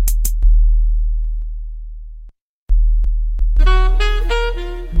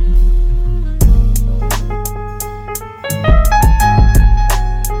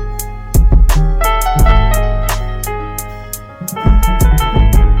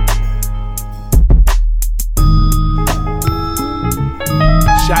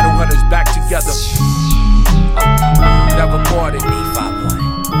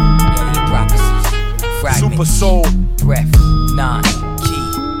 Super Soul, Breath, 9,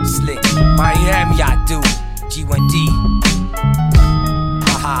 Key, Slick, Miami, I do, G1D.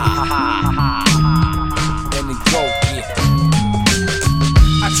 Ha ha ha ha ha. Let me go, yeah.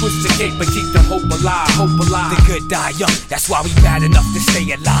 I twist the cape but keep the hope alive, hope alive. The good die young, that's why we bad enough to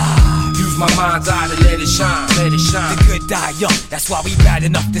stay alive. Use my mind's eye to let it shine, let it shine. The good die young, that's why we bad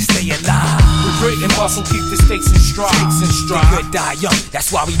enough to stay alive. With grit and muscle keep the stakes in stride, The good die young,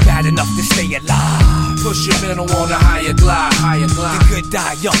 that's why we bad enough to stay alive. Push your mental on a higher glide, higher glide. The good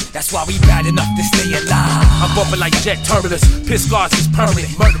die young, that's why we bad enough to stay alive. I'm bumping like jet turbulence, piss guards is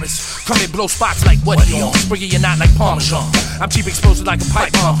permanent, murderous. Come and blow spots like what he on, spring your knot like Parmesan. I'm cheap explosive like a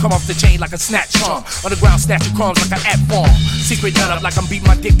pipe bomb, come off the chain like a snatch charm. Underground snatching crumbs like an ant farm. Secret done up like I'm beating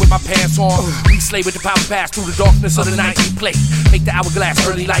my dick with my pants on. We slay with the power pass through the darkness of the night we play. Make the hourglass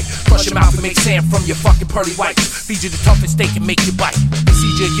early light, crush your mouth and make sand from your fucking pearly whites. Feed you the toughest steak and make you bite.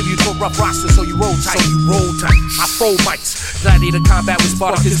 Procedure give you a rough roster so you roll tight. I fold mics. Gladiator combat with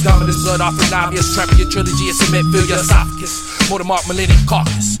Spartacus, Dominus, blood off and obvious. Trapping your trilogy and cement, fill your esophagus. Mortimark, millennium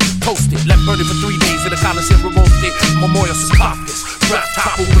carcass. Toasted, left burning for 3 days in the Coliseum, roasted. Memorial sarcophagus. Breath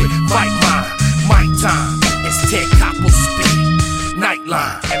topple with fight mine. Mic time. It's Ted Koppel speed.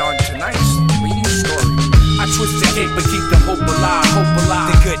 Nightline. And on tonight's reading story, I twist the cape but keep the hope alive, hope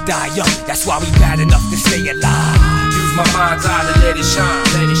alive. The good die young, that's why we bad enough to stay alive. Use my mind's eye to let it shine,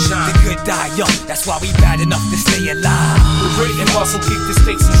 let it shine. The good die young, that's why we bad enough to stay alive. With grit and muscle keep the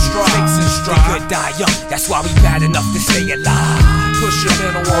stakes in stride, The good die young, that's why we bad enough to stay alive. Push your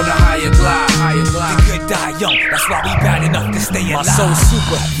mental on a higher glide, higher glide. The good die young, that's why we bad enough to stay alive. My soul's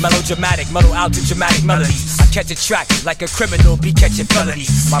super, melodramatic, mellow out to dramatic melodies. I catch a track like a criminal be catching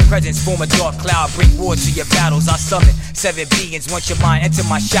felonies. My presence form a dark cloud, bring war to your battles. I summon 7 beings, once your mind enter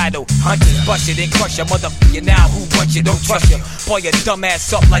my shadow. Hunters, bust it and crush ya, motherfucker now who wants you, don't trust ya. Boy your dumb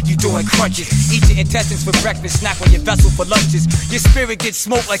ass up like you doing crunches. Eat your intestines for breakfast, snack on your vessel for lunches. Your spirit gets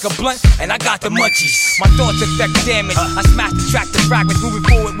smoked like a blunt, and I got the munchies. My thoughts affect damage, I smash the track to fragments. Moving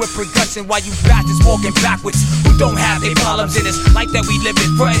forward with percussion while you bastards walking backwards. Who don't have their problems in this life that we live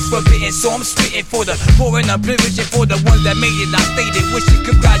in. Frontin's forbidden, so I'm spitting for the poor and oblivious, for the ones that made it. I stated, wishing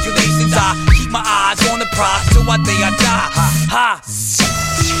congratulations. I keep my eyes on the prize, so I think I die. Ha.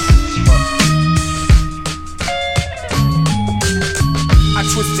 I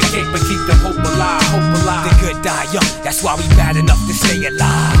twist the cape but keep the hope alive, hope alive. The good die young, that's why we bad enough to stay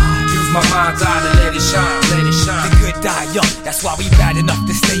alive. Use my mind's eye to let it shine, let it shine. The good die young, that's why we bad enough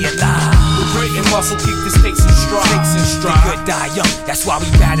to stay alive. With grit and muscle keep the stakes in stride, The good die young, that's why we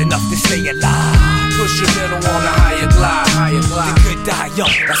bad enough to stay alive. Push your mental on a higher glide, higher glide. The good die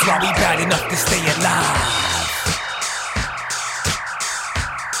young, that's why we bad enough to stay alive.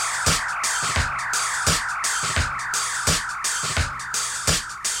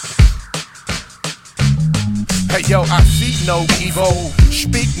 Hey yo, I see no evil,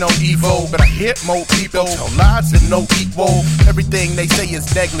 speak no evil, but I hear more people tell lies and no equal. Everything they say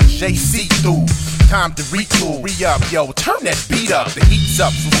is negligee, see-through. Time to retool, re-up, yo, turn that beat up. The heat's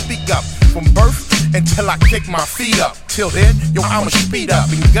up, so speak up. From birth until I kick my feet up. Till then, yo, I'ma speed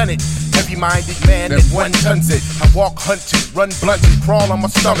up and gun it. Heavy-minded man that one tons it. I walk hunted, run blunted, crawl on my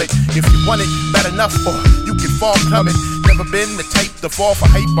stomach. If you want it bad enough, or you can fall plummet. Never been the type to fall for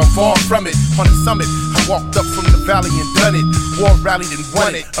hype, I'm far from it. On the summit, I walked up from the valley and done it. War rallied and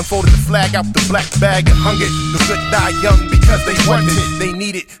won it. Unfolded the flag out the black bag and hung it. The good die young because they want it. They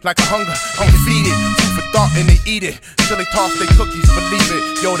need it like a hunger, I'm feed it. food for thought and they eat it. Till they toss their cookies, believe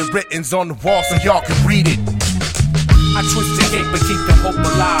it. Yo, the written's on the wall so y'all can read it. I twist the gate but keep the hope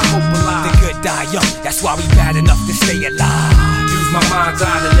alive, hope alive. The good die young, that's why we bad enough to stay alive. Use my mind's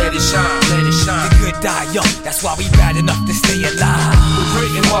eye to let it shine, let it shine. The good die young, that's why we bad enough to stay alive. The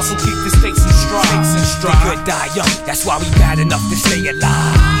grit and muscle keep the stakes in stride, The good die young, that's why we bad enough to stay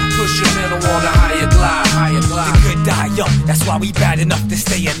alive. Push your middle on a higher glide, higher glide. The good die young, that's why we bad enough to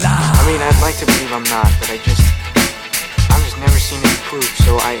stay alive. I mean, I'd like to believe I'm not, but I've just never seen any proof,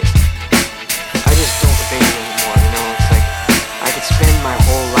 so I just don't debate it anymore, you know? It's like, I could spend my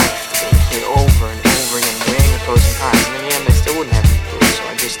whole life debating it over and over again, weighing the pros and cons, and in the end, I still wouldn't have any proof, so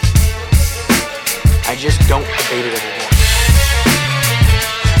I just don't debate it anymore.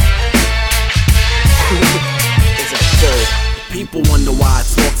 It's absurd. People wonder why I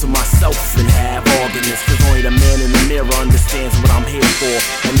talk to myself and have arguments, cause only the man in the mirror understands what I'm here for.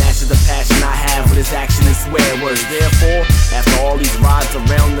 And that's just the passion I have with his action and swear words. Therefore, after all these rides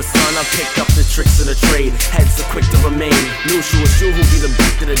around the sun, I picked up the tricks of the trade. Heads are quick to remain. Knew she was you who'd be the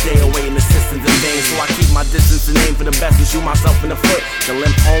beat of the day, awaiting assistance in vain. So I keep my distance and aim for the best and shoot myself in the foot to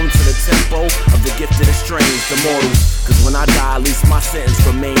limp home to the tempo of the gifted and strange, the mortals. Cause when I die, at least my sentence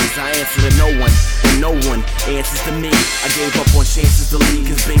remains. I answer to no one, and no one answers to me. I gave up on chances to lead,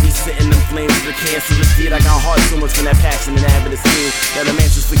 cause baby sitting in flames of the cancer of deed. I got heart tumors from that passion and avid esteem. Let them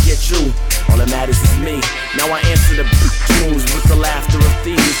answers forget you, all that matters is me. Now I answer the tunes with the laughter of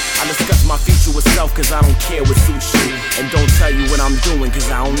thieves. I discuss my future with self cause I don't care what suits you. And don't tell you what I'm doing cause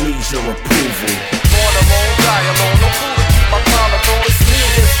I don't need your approval. Born alone, die alone, no fool to keep my promise. It's me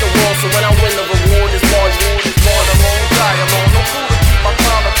against the world, so when I win the reward is large. Born alone, die alone, no fool to keep my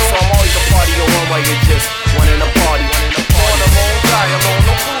promise. So I'm always a party or one way, you're just one in a party. Born alone, die alone,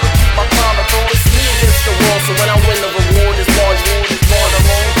 no fool to keep my promise. It's me against the world, so when I win the reward is large. Born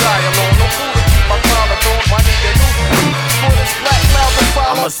alone, die alone, no fool to keep my promise. My nigga knew for this black mouth to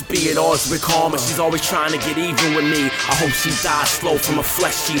follow. I must be at odds with karma, she's always trying to get even with me. I hope she dies slow from a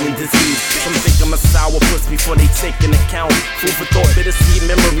flesh-eating disease. Some think I'm a sourpuss before they take an account. Food for thought, bittersweet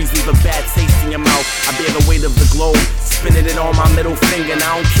memories leave a bad taste in your mouth. I bear the weight of the globe, spinning it on my middle finger, and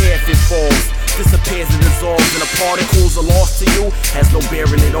I don't care if it falls. Disappears and dissolves, and the particles are lost to you has no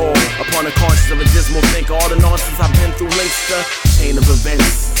bearing at all. Upon the conscience of a dismal thinker, all the nonsense I've been through links the chain of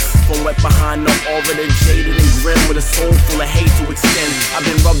events. From wet behind up, already jaded and grim, with a soul full of hate to extend. I've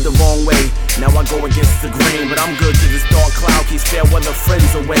been rubbed the wrong way, now I go against the grain. But I'm good cause this dark cloud keeps fair weather friends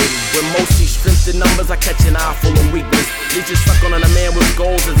away. With most these strength in numbers, I catch an eye full of weakness. Leeches suckling on a man with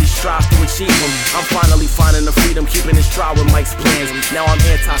goals as he strives to achieve them. I'm finally finding the freedom, keeping in stride with Mike's plans. Now I'm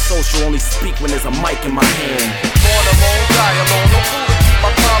antisocial, only speak when there's a mic in my hand. Born alone, die alone, no fool to keep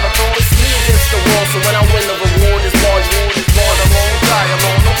my promise. It's me against the world, so when I win the reward is large. Born alone, die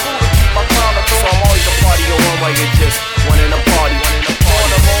alone, no fool to keep my promise. So I'm always a party or one way, you're just one in a party. Born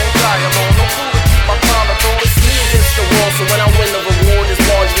alone, die alone, no fool to keep my promise. It's me against the world, so when I win the reward is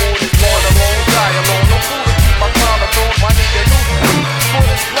large. Born alone, die alone, no fool to keep my promise. My nigga knew for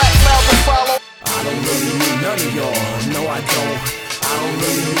this black mouth to follow. I don't really need none of y'all, no I don't. I don't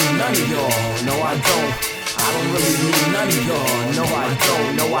really need none of y'all, no I don't. I don't really need none of y'all, no I don't,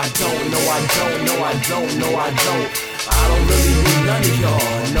 no I don't, no I don't, no I don't, no I don't. I don't really need none of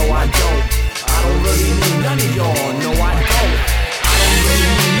y'all, no I don't. I don't really need none of y'all, no I don't. I don't really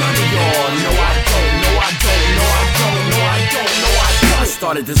need none of y'all, no I don't, no I don't, no I don't, no I don't, no I don't. I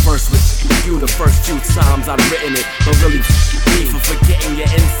started this verse with you the first few times I've written it, but really me for forgetting you're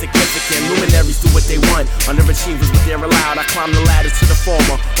insignificant. Luminaries do what they want, underachievers what they're allowed. I climb the ladder to the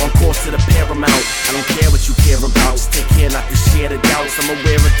former, on course to the paramount. I don't care what you care about, just take care not to share the doubts. I'm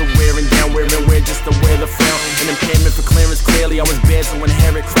aware of the wearing down, wearing wear just to wear the frown. An impairment for clearance, clearly I was bad to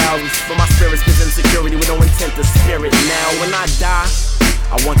inherit crowds. But my spirit's gives insecurity with no intent to spirit. Now when I die,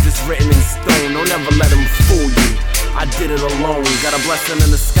 I want this written in stone, don't ever let them fool you. I did it alone, got a blessing in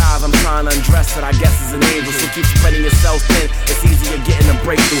the skies, I'm trying to undress it, I guess as an angel. So keep spreading yourself thin, it's easier getting a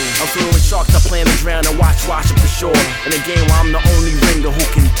breakthrough. I'm fluent sharks, I plan to drown and wash up the shore. In a game where I'm the only ringer who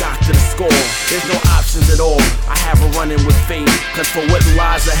can doctor the score. There's no options at all, I have a run-in with fate. Cause for what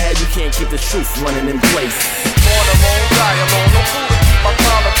lies ahead, you can't keep the truth running in place. Born alone, die alone, no fool to keep my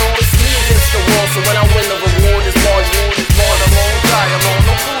promise. It's me against the world, so when I win the reward is large. Born alone, die alone,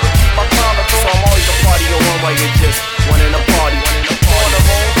 no fool to keep my promise. So I'm always a party or one way, you're just one in a party. Born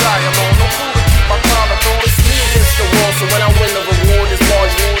alone, die alone, no fool to keep my promise. It's me against the world, so when I win the reward is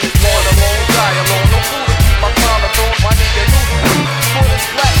large. Born alone, die alone, no fool to keep my promise. My nigga knew for this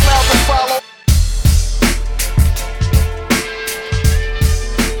black mouth to follow.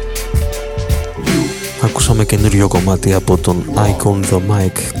 Ακούσαμε με καινούριο κομμάτι από τον Icon The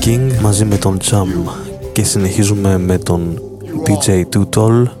Mic King μαζί με τον Chum και συνεχίζουμε με τον DJ Too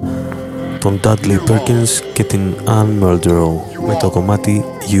Tall, τον Dudley Perkins και την Ann Murderow με το κομμάτι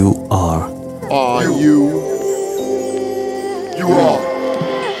You Are. Are you? You are.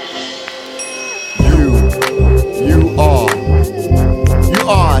 You are. You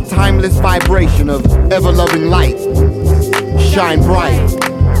are a timeless vibration of ever-loving light. Shine bright,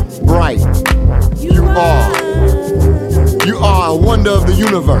 bright. You are. You are a wonder of the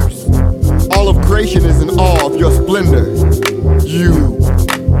universe. All of creation is in awe of your splendor.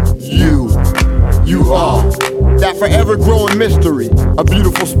 You are. That forever growing mystery, a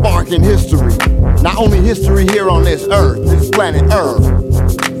beautiful spark in history. Not only history here on this earth, this planet Earth.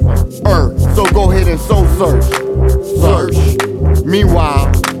 So go ahead and soul search. Meanwhile,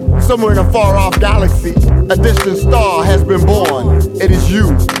 somewhere in a far-off galaxy, a distant star has been born. It is you.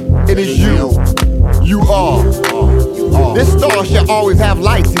 You are. This star shall always have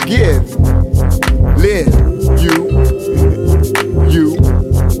light to give. Live.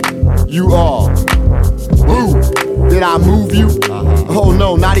 You are. Woo. Did I move you? Oh no,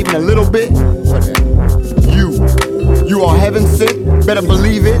 not even a little bit. You are heaven sent. Better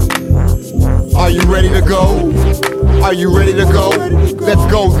believe it. Are you ready to go? Are you ready to go? Let's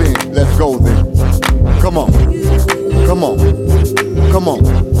go then. Come on.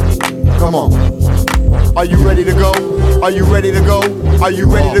 Are you ready to go? Are you ready to go? Are you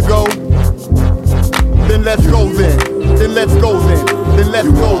ready to go? Then let's go then.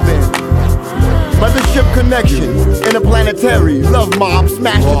 Mothership connection, interplanetary, love mob,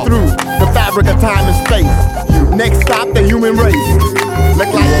 smash it through the fabric of time and space. Next stop, the human race.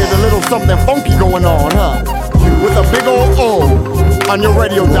 Look like there's a little something funky going on, huh? With a big old O on your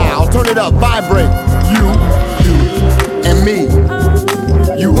radio dial. Turn it up, vibrate. You and me.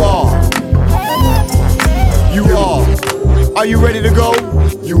 You are. Are you ready to go?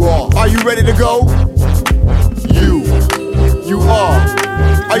 You are. Are you ready to go? You are.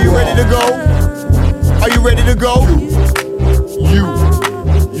 Are you ready to go? Are you ready to go?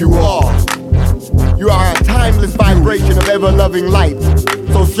 You are. You are a timeless vibration of ever-loving light.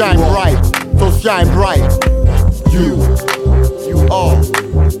 So shine bright. You are.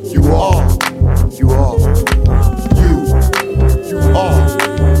 You are.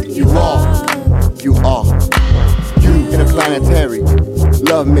 Interplanetary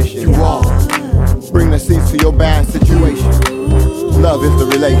love mission. You are. Bring the seeds to your bad situation. Love is the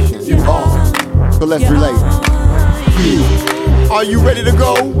relation. You are. So let's relate. Are you ready to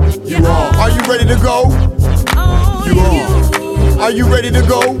go? You are. Are you ready to go? You are. Are you ready to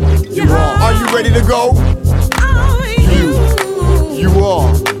go? You are. Are you ready to go? You are.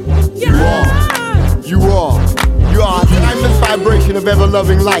 You are a timeless vibration of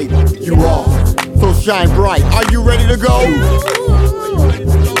ever-loving light. You are. So shine bright. Are you ready to go?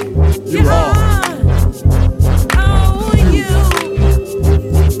 You are.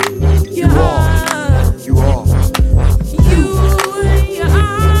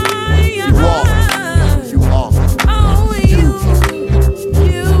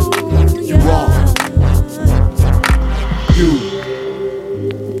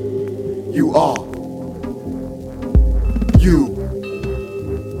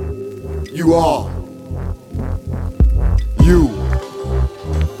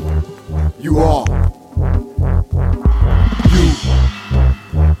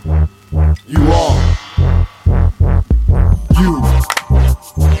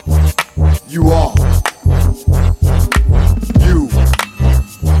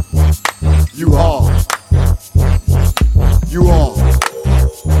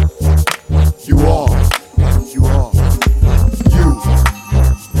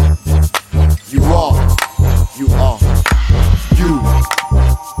 You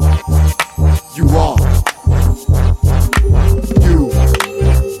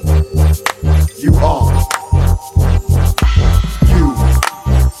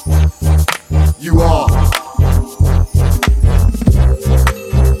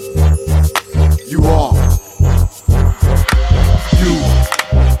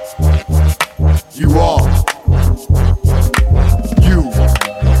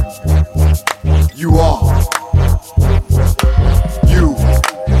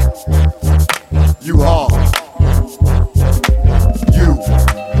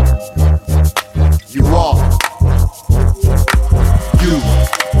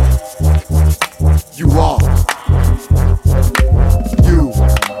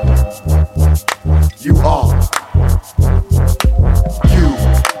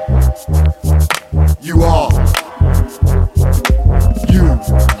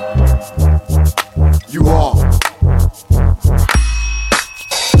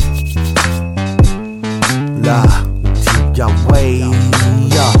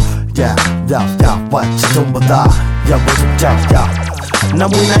what you don't bother. Now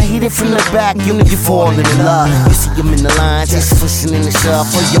when I hit it from the back, you know you falling in love. You see him in the lines, he's swishing in the shop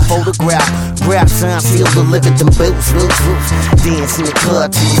for your photograph. Grab time, feel the living, them boots. Dance in the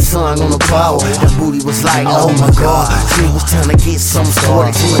club till the song on the pole. That booty was like, oh my god. She was trying to get some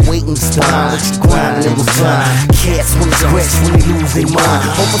sorted, she was waiting to spine. When she grinding, it was fine. Cats wanna scratch when they lose their mind.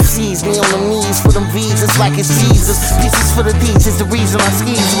 Overseas, they on them knees for them V's, it's like it's Jesus. Pieces for the D's is the reason I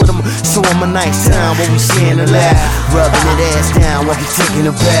skis with them. Show them a nice time when we sharing a laugh. Rubbing that ass down while we taking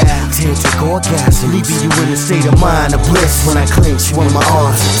a bath. Tantric orgasm, leaving you in a state of mind of bliss. When I clench you in my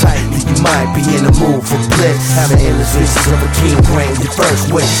arms so tightly, you might be in the mood for bliss. Having endless visions of a king grant your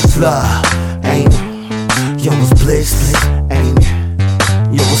first wish. Love, ain't it? Yo, it's bliss, ain't it?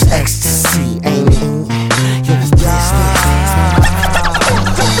 Yo, it's ecstasy, ain't it? Yo, it's bliss.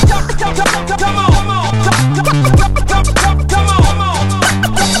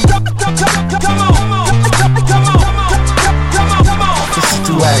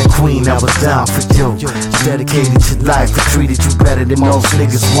 Queen, I was down for you. Dedicated to life, I treated you better than most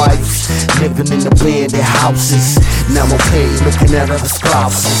niggas' wives. Living in abandoned houses. Now I'm paid, looking at other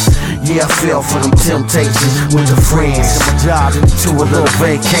spouses. Yeah, I fell for them temptations with the friends. And my job into a little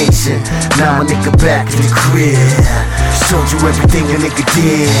vacation. Now my nigga back in the crib. Showed you everything a nigga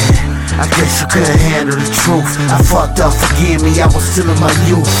did. I guess you couldn't handle the truth. I fucked up, forgive me, I was still in my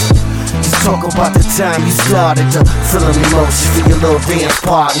youth. Just talk about the time you started to feel an emotion for your little dance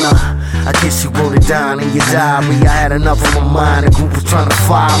partner. I guess you wrote it down in your diary. I had enough on my mind, the group was trying to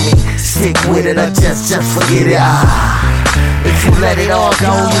fire me. Stick with it or just forget it. If you let it all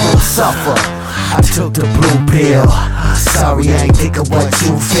go, you gon' suffer. I took the blue pill. Sorry, I ain't think of what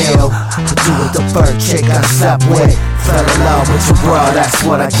you feel. But you with the bird chick I slept with. Fell in love with your girl, that's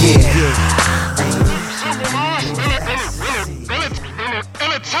what I get.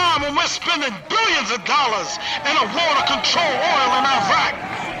 We're spending billions of dollars in a war to control oil in Iraq.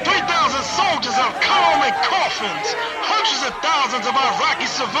 3,000 soldiers have come home in coffins. Hundreds of thousands of Iraqi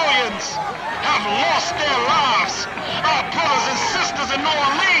civilians have lost their lives. Our brothers and sisters in New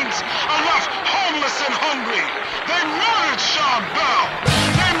Orleans are left homeless and hungry. They murdered Sean Bell.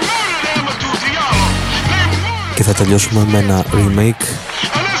 They murdered Amadou Diallo. Και θα τελειώσουμε με ένα remake,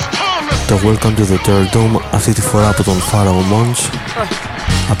 το Welcome to the Turtle, αυτή τη φορά από τον Pharaoh Monch,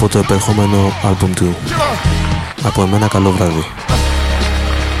 από το επερχόμενο άλμπουμ του. Από εμένα καλό βράδυ.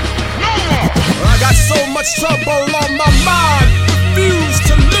 I got so much trouble on my mind, refuse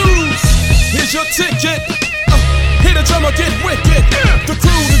to lose. Here's your ticket. Hit a drum or get wicked. The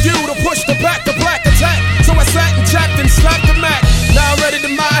crew to you to push the back, the black attack. So I sat and jacked and slapped the Mac. Now I'm ready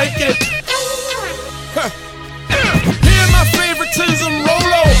to mic it. Hear my favoritism,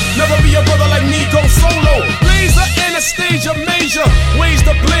 Rolo. Never be a brother like me, go solo. Blazer Anastasia major. Ways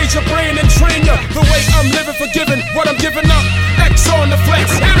to blaze your brain and train you. The way I'm living, forgiving what I'm giving up. X on the flex,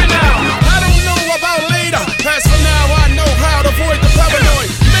 hear me now. I don't know about later. As for now, I know how to avoid the paranoid.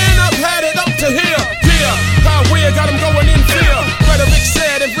 Man, I've had it up to here. Yeah, how weird, got him going in fear. Rhetoric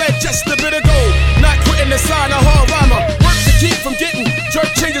said and read just a bit ago. Not quitting the sign of hard rhymer. Work to keep from getting jerk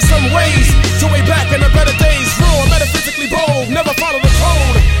changes some ways. So way back in the better days. Raw, metaphysically bold. Never follow the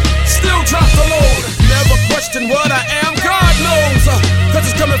code. Still drop the load. Never question what I am. God knows. Cause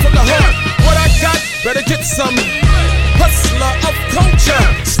it's coming from the heart. What I got, better get some. Hustler of culture.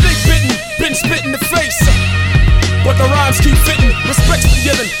 Snake bitten, been spit in the face. But the rhymes keep fitting, respect's been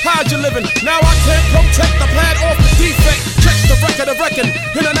given, how'd you living? Now I can't protect the pad off the defect. Check the record of reckon,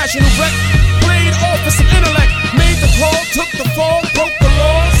 international wreck. Played off with some intellect, made the call, took the fall, broke the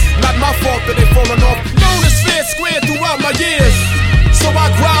laws. Not my fault that they fallen off, known as fair square throughout my years. So I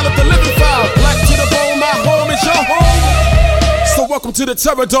growl at the living foul, black to the bone, my home is your home. So welcome to the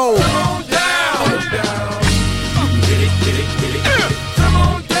Terror Dome. Come on down, get it, get it, get it. Come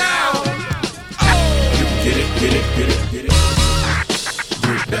on down. Get it, get it, get it, get it.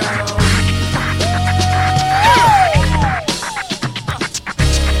 Get down.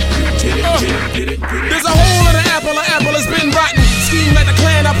 Get it, get it, get it, get it. There's a hole in the apple has been rotten. Scheme like the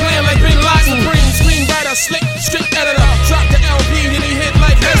clan, I plan like Bin Laden. Supreme screenwriter, slick, strict editor. Drop the LP and he hit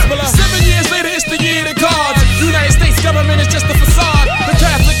like Hezbollah. 7 years later, it's the year of God. United States government is just a facade. The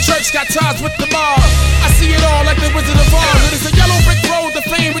Catholic Church got ties with the mob. I see it all like the Wizard of Oz. It is a yellow brick road to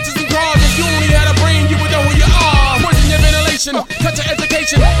fame, riches and cars. If you only had a brain, you would know who you are. Poison your ventilation, cut your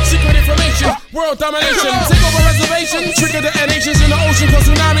education, secret information, world domination. Take over reservation, trigger the nations in the ocean, cause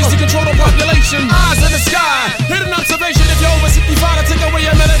tsunamis to control the population. Eyes in the sky, hidden observation. If you're over 65, I take away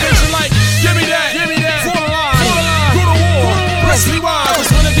your medication. Like, give me that, fall in line, go to war, press rewind.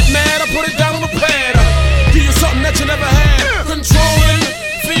 Just when I get mad, I put it down on the pad. Give you something that you never had. Controlling,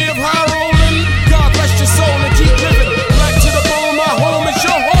 fear of high rolling.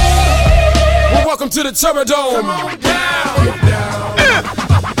 Welcome to the Terradome. Come on down. Get down.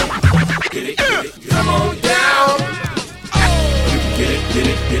 Get it, get it. Come on down. Get it, get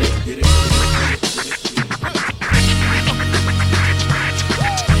it, get it, get it.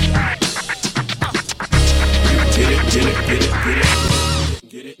 Get it, get it, get it, get it.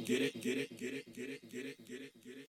 Get it, get it, get it, get it.